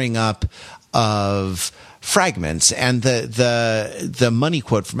shoring up of fragments. And the money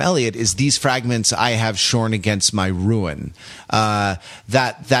quote from Eliot is, "These fragments I have shorn against my ruin."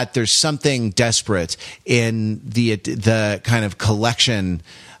 That there's something desperate in the kind of collection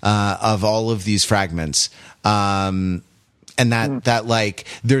of all of these fragments. And that like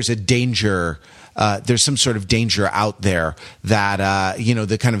there's a danger, there's some sort of danger out there that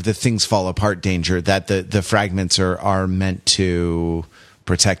the kind of the things fall apart danger that the fragments are meant to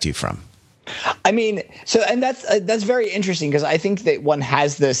protect you from. I mean, and that's very interesting, because I think that one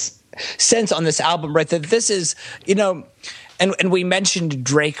has this sense on this album, right, that this is and we mentioned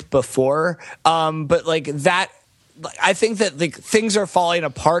Drake before, but like that. I think that like things are falling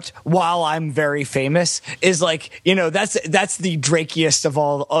apart while I'm very famous is like, that's the Drakiest of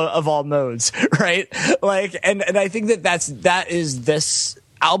all modes, right? Like, and I think that is this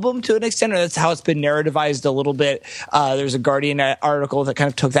album to an extent, or that's how it's been narrativized a little bit. There's a Guardian article that kind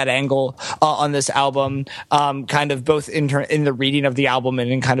of took that angle on this album, kind of both in the reading of the album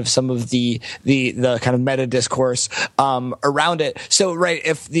and in kind of some of the kind of meta discourse around it. So, right,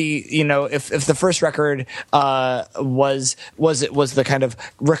 if the first record was the kind of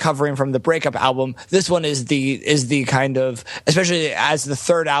recovering from the breakup album, this one is the kind of, especially as the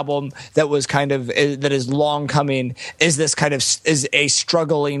third album that was kind of that is long coming, is this kind of is a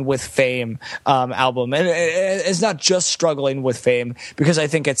struggling with fame album, and it's not just struggling with fame, because I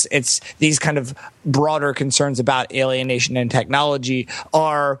think it's these kind of broader concerns about alienation and technology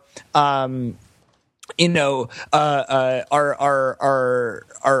are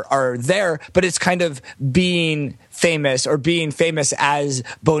there, but it's kind of being famous as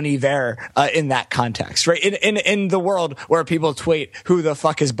Bon Iver in that context, right? In the world where people tweet, "Who the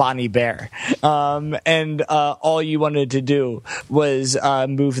fuck is Bon Iver?" And all you wanted to do was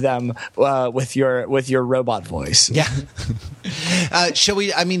move them with your robot voice. Yeah. Shall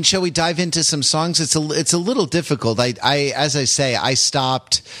we dive into some songs? It's a little difficult. As I say, I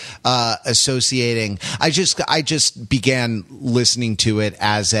stopped associating. I just began listening to it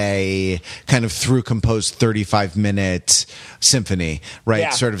as a kind of through composed 35-minute symphony, right? Yeah.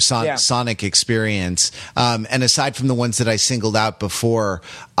 Sort of sonic experience. And aside from the ones that I singled out before,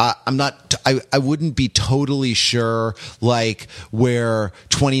 I wouldn't be totally sure, like, where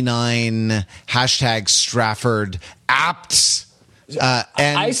 29 #Strafford apps.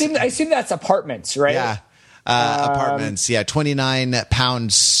 And I assume that's apartments, right? Yeah. Apartments. Yeah. 29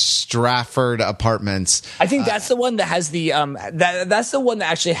 pound Strafford apartments. I think that's the one that has the that's the one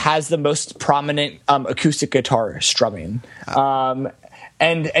that actually has the most prominent acoustic guitar strumming. And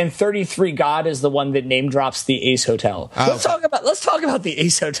 33 God is the one that name drops the Ace Hotel. Let's talk about the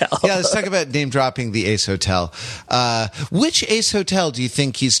Ace Hotel. Yeah, let's talk about name dropping the Ace Hotel. Which Ace Hotel do you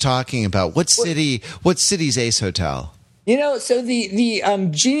think he's talking about? What city's Ace Hotel? So the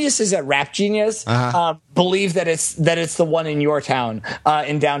geniuses at Rap Genius believe that it's the one in your town,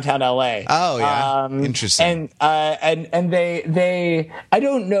 in downtown LA. Oh yeah, interesting. And they I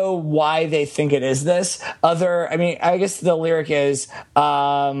don't know why they think it is this. I guess the lyric is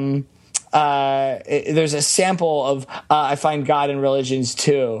there's a sample of I find God in religions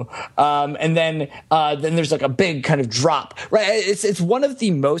too, and then there's like a big kind of drop, right? It's one of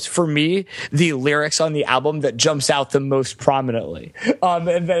the most, for me, the lyrics on the album that jumps out the most prominently, and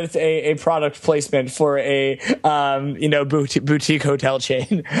then it's a product placement for a boutique hotel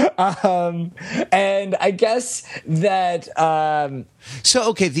chain, and I guess that. So,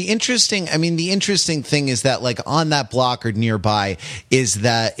 okay, the interesting thing is that, like, on that block or nearby is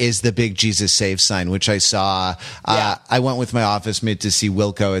the big Jesus Saves sign, which I saw. I went with my office mate to see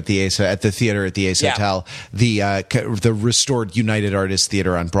Wilco at the theater at the Ace Hotel, the restored United Artists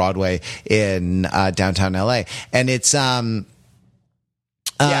Theater on Broadway in downtown LA, and it's and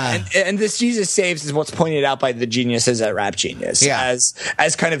this Jesus Saves is what's pointed out by the geniuses at Rap Genius as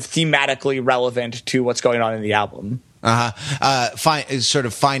kind of thematically relevant to what's going on in the album. Sort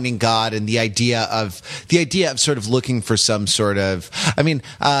of finding God, and the idea of sort of looking for some sort of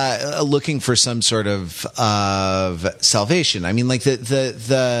salvation. I mean, like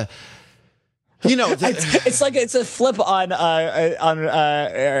the it's a flip on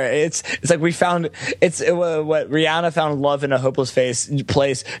it's like what Rihanna found love in a hopeless place.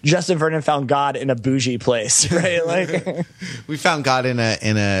 Justin Vernon found God in a bougie place, right? Like we found God in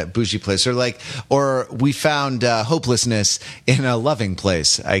a bougie place, or we found hopelessness in a loving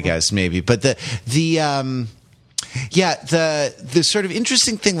place, I guess, maybe. But the sort of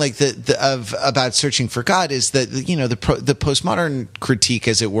interesting thing, like about searching for God, is that the postmodern critique,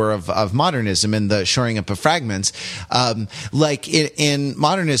 as it were, of modernism and the shoring up of fragments. Like in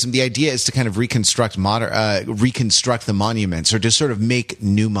modernism, the idea is to kind of reconstruct the monuments, or to sort of make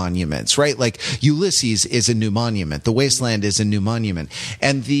new monuments, right? Like Ulysses is a new monument, The Wasteland is a new monument,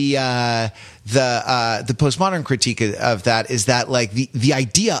 and the postmodern critique of that is that, like, the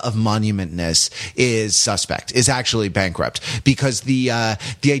idea of monumentness is suspect, is actually bankrupt, because the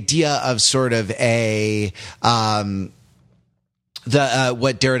idea of sort of what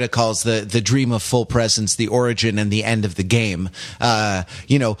Derrida calls the dream of full presence, the origin and the end of the game,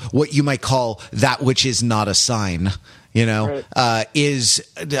 what you might call that which is not a sign, right. Is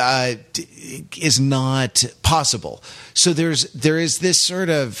not possible. So there is this sort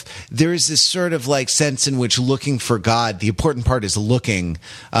of like sense in which looking for God, the important part is looking,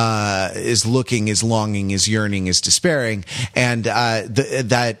 is longing, is yearning, is despairing, and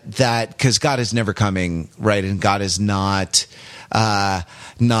that because God is never coming, right, and God is not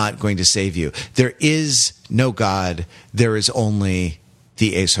going to save you. There is no God. There is only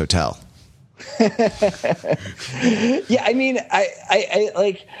the Ace Hotel. Yeah, I mean,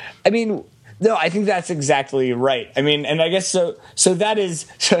 no, I think that's exactly right. I mean, and I guess so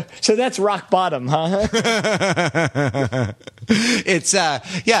that's rock bottom, huh? It's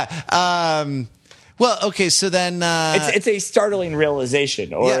well, okay, so then it's a startling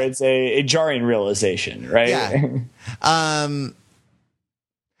realization, or it's a jarring realization, right? Yeah.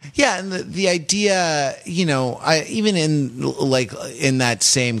 Yeah, and the idea, even in that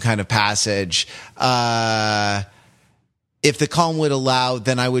same kind of passage, if the calm would allow,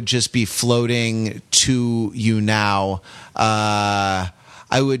 then I would just be floating to you now.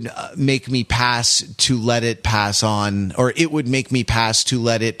 I would make me pass to let it pass on, or it would make me pass to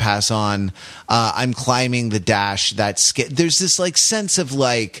let it pass on. I'm climbing the dash. There's this sense of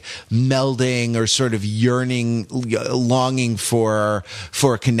melding or sort of yearning, longing for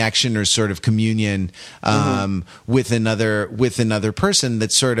a connection or sort of communion with another person.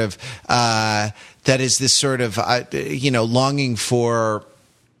 That's sort of that is this sort of longing for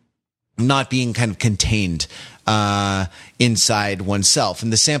not being kind of contained inside oneself.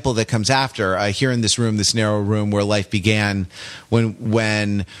 And the sample that comes after, here in this room, this narrow room where life began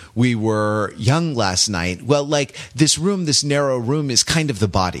when we were young last night. Well, this room, this narrow room is kind of the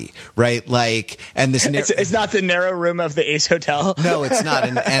body, right? And this it's not the narrow room of the Ace Hotel. No, it's not.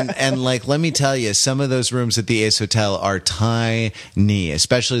 And let me tell you, some of those rooms at the Ace Hotel are tiny,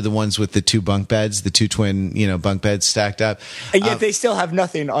 especially the ones with the two bunk beds, the two twin, bunk beds stacked up. And yet they still have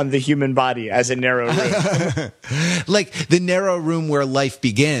nothing on the human body as a narrow room. The narrow room where life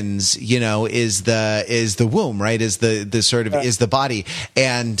begins, is the womb, right? Is the sort of is the body,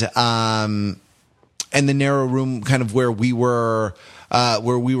 and the narrow room, kind of where we were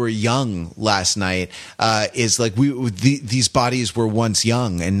young last night, is these bodies were once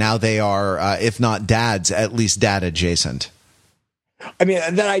young, and now they are, if not dads, at least dad adjacent. I mean,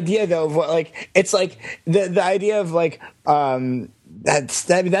 that idea though of it's the idea of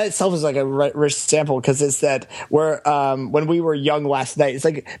that itself is a rich sample, because it's that when we were young last night, it's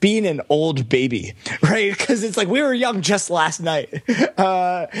like being an old baby, right? Because it's we were young just last night,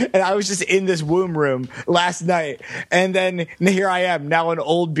 and I was just in this womb room last night, and then here I am now, an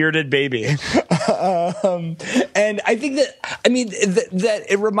old bearded baby. And I think that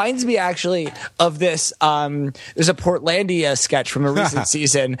it reminds me actually of this. There's a Portlandia sketch from a recent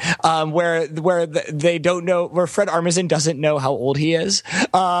season where they don't know, where Fred Armisen doesn't know how old he is,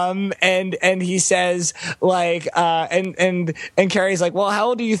 and he says and Carrie's well, how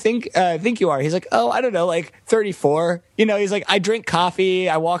old do you think you are? He's oh, I don't know, 34. He's I drink coffee,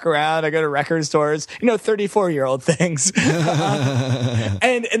 I walk around, I go to record stores, 34-year-old things.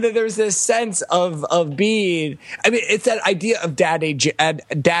 And then there's this sense of being, it's that idea of dad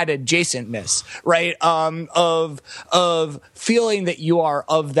adjacentness, right? Of feeling that you are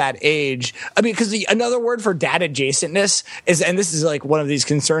of that age. Because another word for dad adjacentness is, and this is one of these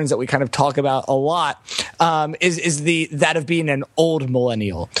concerns that we kind of talk about a lot, is that of being an old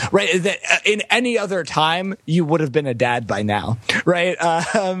millennial, right? That in any other time you would have been a dad by now, right?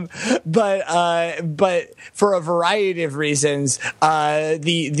 But for a variety of reasons,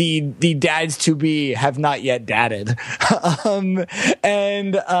 the dads to be have not yet dadded,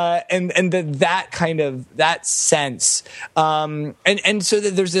 and that kind of that sense, and so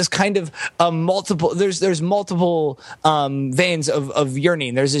that there's this kind of multiple veins of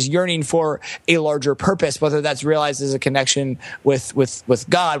yearning. There's this yearning for a larger purpose, whether that's realized as a connection with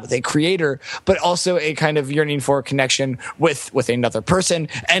God, with a creator, but also a kind of yearning for a connection with another person,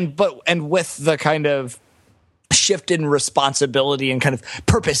 and with the kind of shift in responsibility and kind of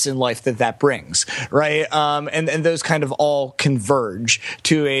purpose in life that brings, right? And those kind of all converge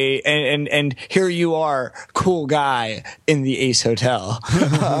to and here you are, cool guy in the Ace Hotel,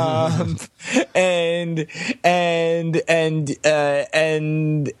 and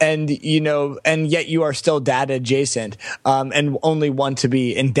yet you are still dad adjacent, and only want to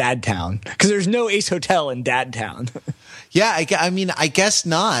be in Dad Town, because there's no Ace Hotel in Dad Town. Yeah, I guess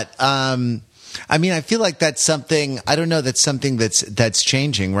not. I feel like that's something, I don't know, that's something that's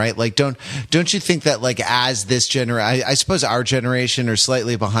changing, right? Don't you think that as this generation, I suppose our generation or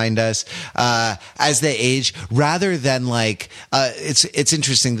slightly behind us, as they age, rather than it's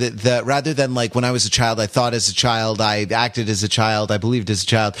interesting that rather than when I was a child, I thought as a child, I acted as a child, I believed as a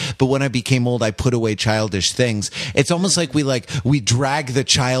child, but when I became old, I put away childish things. It's almost we drag the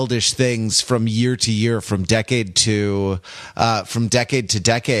childish things from year to year, from decade to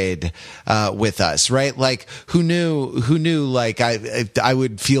decade, with us, right? Like who knew like I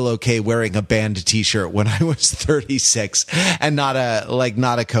would feel okay wearing a band t-shirt when I was 36 and not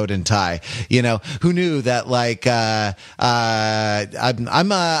a coat and tie, who knew that like, I'm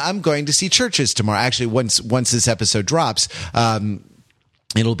going to see Churches tomorrow. Actually, once this episode drops,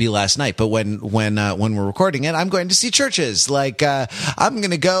 it'll be last night, but when we're recording it, I'm going to see Churches. Like, I'm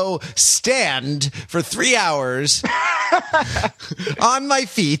going to go stand for 3 hours on my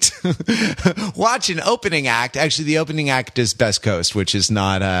feet, watch an opening act. Actually, the opening act is Best Coast, which is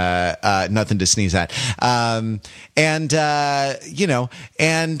not, nothing to sneeze at. And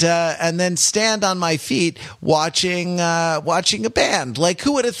then stand on my feet watching a band. Like,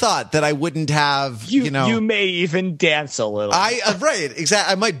 who would have thought that I wouldn't have, You may even dance a little. Right, exactly.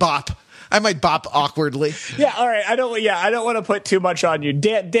 I might bop awkwardly. Yeah, all right. I don't want to put too much on you.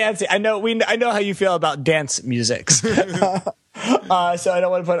 Dancing. I know how you feel about dance musics. So I don't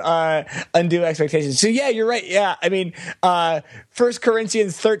want to put undue expectations. So yeah, you're right. Yeah, I mean, 1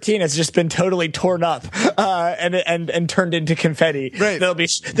 Corinthians 13 has just been totally torn up and turned into confetti. Right.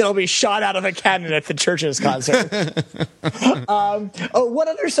 That'll be shot out of a cannon at the Churches concert. What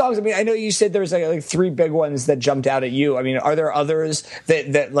other songs? I mean, I know you said there was like 3 big ones that jumped out at you. I mean, are there others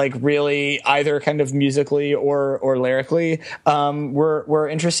that like really either kind of musically or lyrically were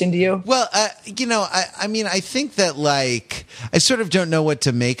interesting to you? Well, I mean, I think that like I sort of don't know what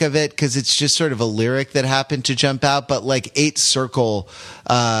to make of it because it's just sort of a lyric that happened to jump out. But like 8 Circle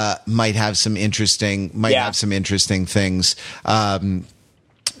might have some interesting things.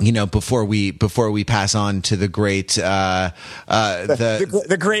 Before we pass on to the great the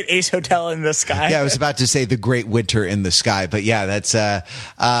great Ace Hotel in the Sky. Yeah, I was about to say the Great Winter in the Sky, but yeah, that's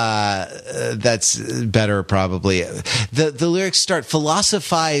better probably. The lyrics start,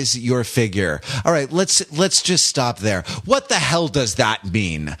 philosophize your figure. All right, let's just stop there. What the hell does that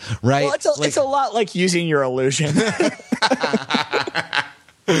mean? Right? Well, it's a lot like using your illusion.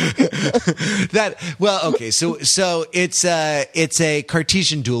 So it's a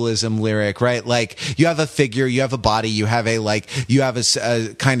Cartesian dualism lyric, right? Like you have a figure, you have a body, you have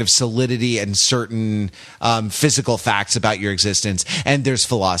a kind of solidity and certain physical facts about your existence, and there's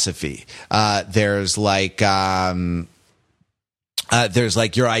philosophy. There's like your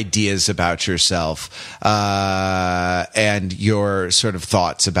ideas about yourself and your sort of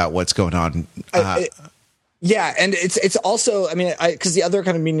thoughts about what's going on. Yeah, and it's also, I mean, because the other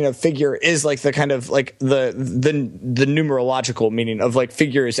kind of meaning of figure is like the kind of like the numerological meaning of like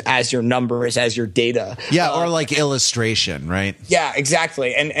figures as your numbers, as your data. Yeah, or like illustration, right? Yeah,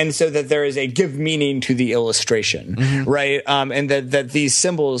 exactly. And so that there is a give meaning to the illustration, mm-hmm. right? And that these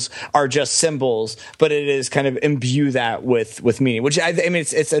symbols are just symbols, but it is kind of imbue that with meaning, which I mean,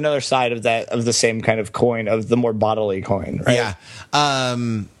 it's another side of that, of the same kind of coin, of the more bodily coin, right?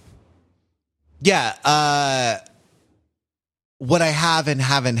 Yeah. What I have and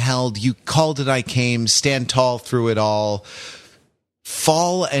haven't held, you called it, I came, stand tall through it all.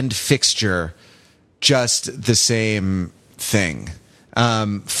 Fall and fixture, just the same thing.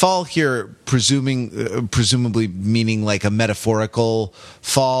 Fall here, presumably meaning like a metaphorical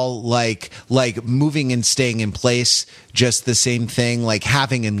fall, like moving and staying in place, just the same thing, like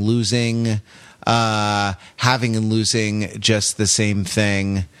having and losing, just the same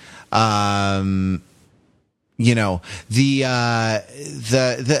thing. The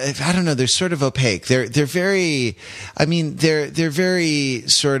I don't know, they're sort of opaque. They're very, I mean, they're very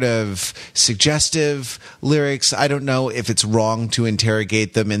sort of suggestive lyrics. I don't know if it's wrong to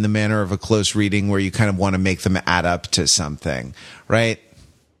interrogate them in the manner of a close reading where you kind of want to make them add up to something, right?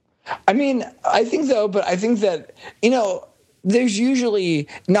 I mean, I think though, but I think that, there's usually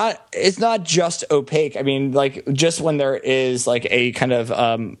it's not just opaque. I mean, like just when there is like a kind of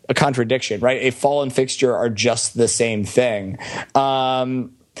a contradiction, right? A fall and fixture are just the same thing. I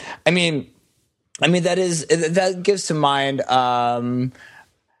mean that gives to mind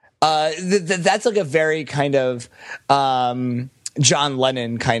that's like a very kind of John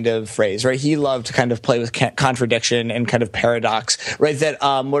Lennon kind of phrase, right? He loved to kind of play with contradiction and kind of paradox, right? That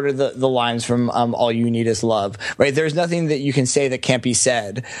what are the lines from All You Need Is Love, right? There's nothing that you can say that can't be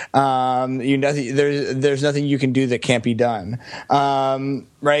said. There's nothing you can do that can't be done,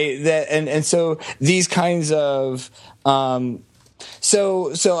 right? That and so these kinds of but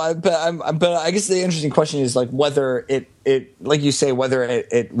I guess the interesting question is like whether it like you say, whether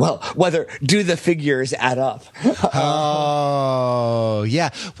whether do the figures add up? Oh yeah.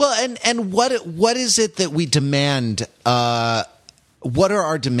 Well, and what is it that we demand? What are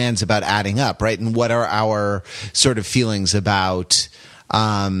our demands about adding up, right? And what are our sort of feelings about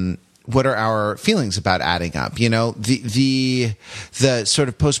our feelings about adding up? You know, the sort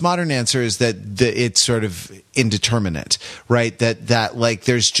of postmodern answer is that it's sort of indeterminate, right? That like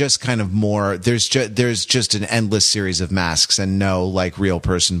there's just kind of more. There's just an endless series of masks and no like real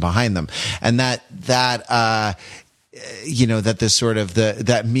person behind them, and that you know, that this sort of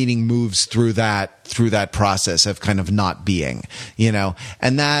that meaning moves through that process of kind of not being, you know,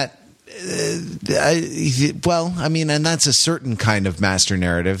 and that. Well, I mean, and that's a certain kind of master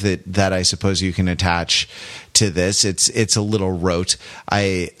narrative that I suppose you can attach to this. It's a little rote,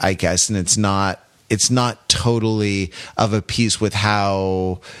 I guess, and it's not totally of a piece with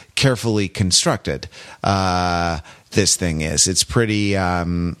how carefully constructed this thing is. It's pretty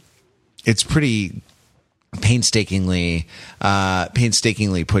painstakingly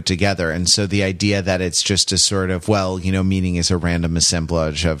put together, and so the idea that it's just a sort of, well, you know, meaning is a random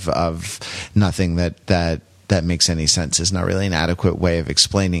assemblage of nothing that makes any sense is not really an adequate way of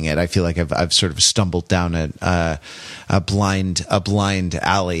explaining it. I feel like I've sort of stumbled down a blind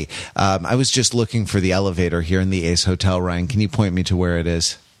alley. I was just looking for the elevator here in the Ace Hotel. Ryan, can you point me to where it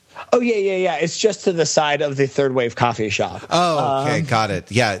is? Oh, yeah. It's just to the side of the Third Wave coffee shop. Oh, okay. Got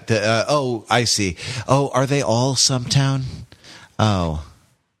it. Yeah. I see. Oh, are they all Sumtown? Oh.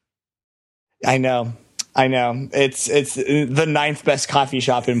 I know. It's the 9th best coffee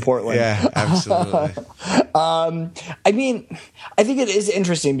shop in Portland. Yeah, absolutely. I mean, I think it is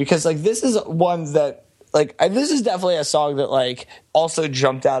interesting because, like, this is one that, like, this is definitely a song that, like, also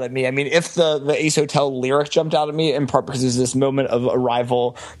jumped out at me. I mean, if the Ace Hotel lyric jumped out at me, in part because there's this moment of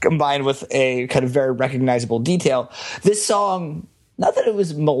arrival combined with a kind of very recognizable detail, this song, not that it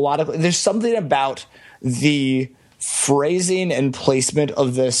was melodic, there's something about the phrasing and placement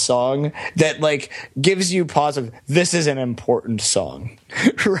of this song that, like, gives you pause of, this is an important song,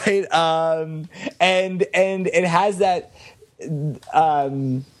 right? And it has that...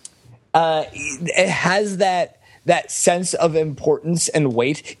 it has that sense of importance and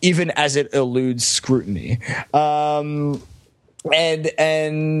weight, even as it eludes scrutiny. And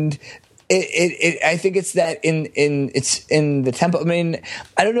I think it's that it's in the tempo. I mean,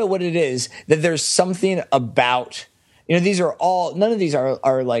 I don't know what it is, that there's something about, you know, none of these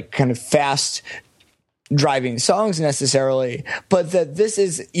are like kind of fast driving songs necessarily, but that this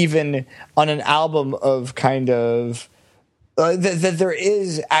is even on an album of kind of, that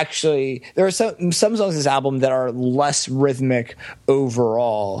there are some songs on this album that are less rhythmic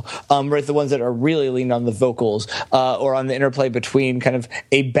overall, right? The ones that are really leaned on the vocals or on the interplay between kind of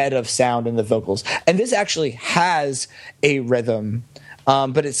a bed of sound and the vocals. And this actually has a rhythm,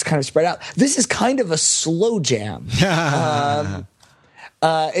 but it's kind of spread out. This is kind of a slow jam.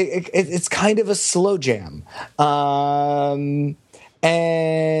 It's kind of a slow jam,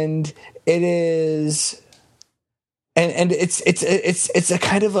 and it is. And it's a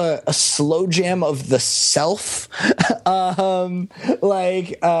kind of a slow jam of the self, and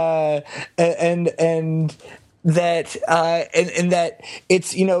that and that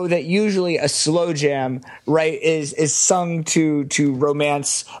it's, you know, that usually a slow jam, right, is sung to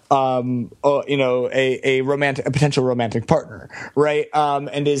romance, you know, a potential romantic partner, right,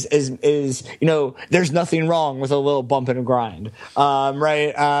 and is you know, there's nothing wrong with a little bump and grind,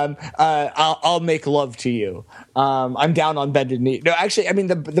 right, I'll make love to you, I'm down on bended knee. No, actually, I mean,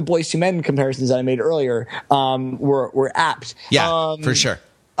 the Boyz II Men comparisons that I made earlier were apt. Yeah, for sure.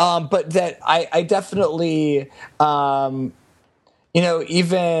 But that I definitely, you know,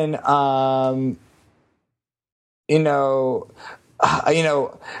 even, you know,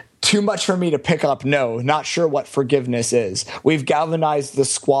 too much for me to pick up. No, not sure what forgiveness is. We've galvanized the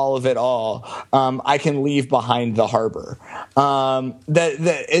squall of it all. I can leave behind the harbor.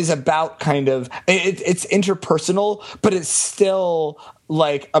 That is about kind of, it's interpersonal, but it's still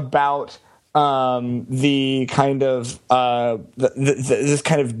like about, the kind of this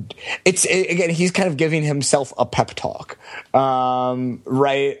kind of, again, he's kind of giving himself a pep talk,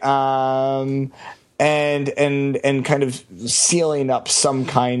 right, and kind of sealing up some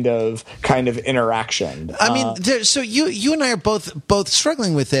kind of interaction. I mean, so you and I are both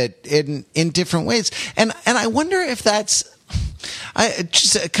struggling with it in different ways, and I wonder if that's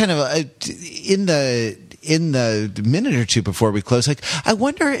just kind of in the minute or two before we close, like, I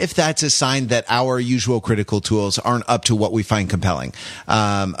wonder if that's a sign that our usual critical tools aren't up to what we find compelling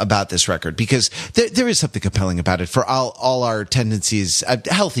about this record, because there is something compelling about it for all our tendencies,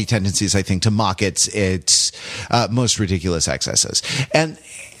 healthy tendencies, I think, to mock its most ridiculous excesses.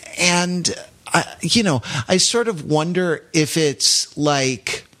 And you know, I sort of wonder if it's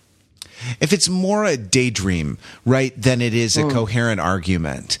like, if it's more a daydream, right, than it is a coherent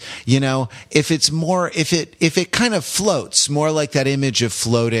argument, if it's more, if it kind of floats more like that image of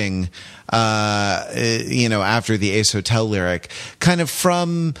floating, after the Ace Hotel lyric, kind of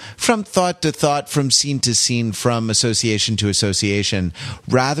from thought to thought, from scene to scene, from association to association,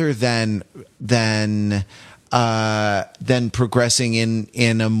 rather than progressing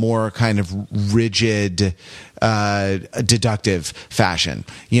in a more kind of rigid, deductive fashion,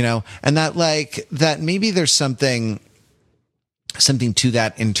 and that maybe there's something to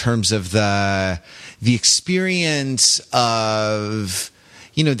that in terms of the experience of,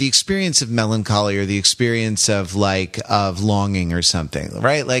 the experience of melancholy, or the experience of longing or something,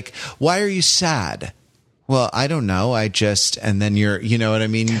 right? Like, why are you sad? Well, I don't know. And then you're, you know what I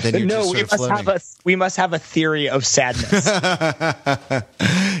mean? Then you're just sort of floating. We must have a theory of sadness.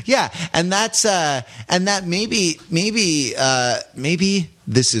 Yeah. And that's, and that maybe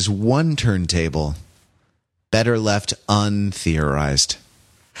this is one turntable better left untheorized.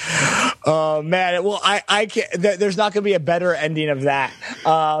 Oh man. Well, I can't, there's not going to be a better ending of that.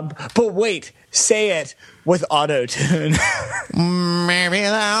 But wait, say it with auto-tune. Maybe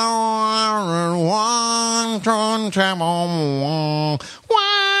there one turntable,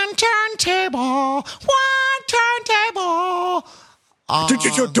 one turntable, one turntable.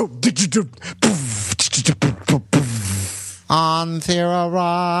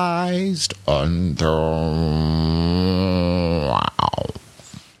 Untheorized. Wow.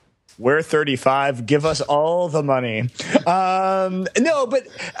 We're 35. Give us all the money. No, but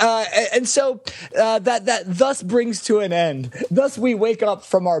and so that thus brings to an end. Thus we wake up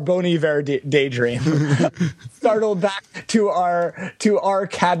from our Bon Iver daydream, startled back to our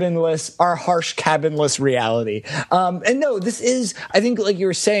cabinless, our harsh cabinless reality. And no, this is, I think, like you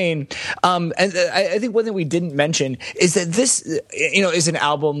were saying, and I think one thing we didn't mention is that this, is an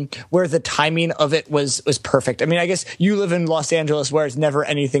album where the timing of it was perfect. I mean, I guess you live in Los Angeles, where it's never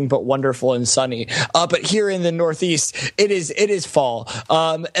anything but wonderful and sunny. But here in the Northeast, it is fall.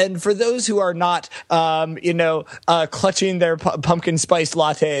 And for those who are not, clutching their pumpkin spice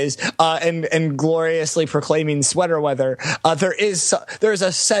lattes and gloriously proclaiming sweater weather, there is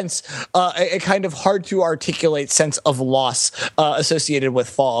a sense, a kind of hard to articulate sense of loss associated with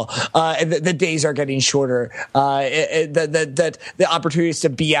fall. And the days are getting shorter. That the opportunities to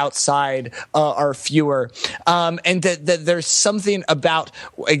be outside are fewer. And that there's something about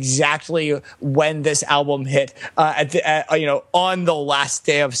exactly when this album hit on the last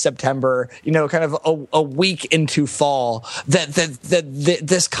day of September, kind of a week into fall, that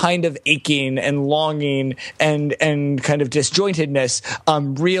this kind of aching and longing and kind of disjointedness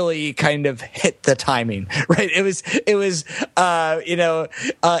really kind of hit the timing, right? It was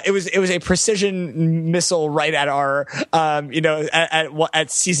a precision missile right at our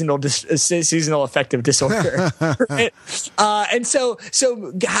at seasonal affective disorder. Right? And so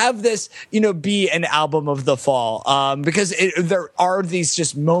have this be an album of the fall, because there are these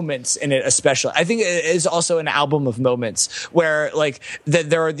just moments in it. Especially, I think it is also an album of moments where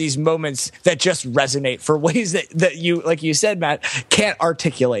there are these moments that just resonate for ways that you, like you said, Matt, can't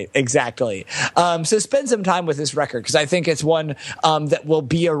articulate exactly. So spend some time with this record, because I think it's one that will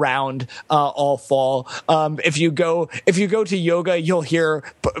be around all fall. If you go to yoga, you'll hear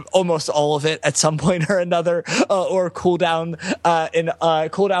almost all of it at some point or another, or cool down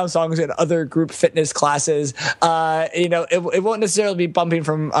songs in other group fitness classes. It won't necessarily be bumping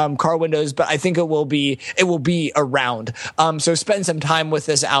from car windows, but I think it will be around. So spend some time with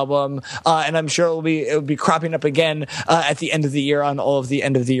this album, and I'm sure it will be cropping up again at the end of the year on all of the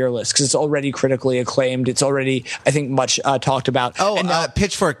end of the year lists, because it's already critically acclaimed. It's already, I think, much talked about.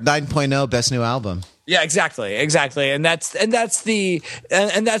 Pitchfork 9.0 best new album. Yeah, exactly. And that's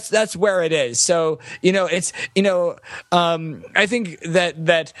where it is. So, it's, I think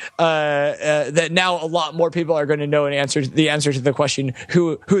that now a lot more people are going to know the answer to the question,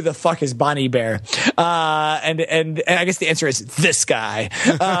 who the fuck is Bon Iver? And I guess the answer is this guy.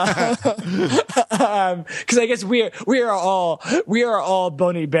 Cause I guess we are all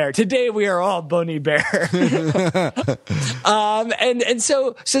Bon Iver. Today we are all Bon Iver. And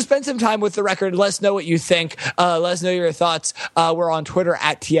so spend some time with the record. Let us know what you think. Let us know your thoughts. We're on Twitter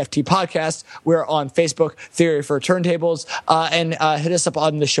at TFT Podcast. We're on Facebook, Theory for Turntables, and hit us up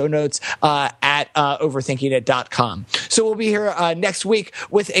on the show notes at overthinkingit.com. So we'll be here next week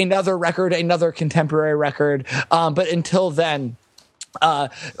with another record, another contemporary record. But until then, go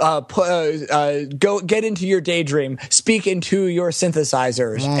get into your daydream, speak into your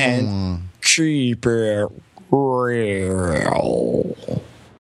synthesizers, and keep it real.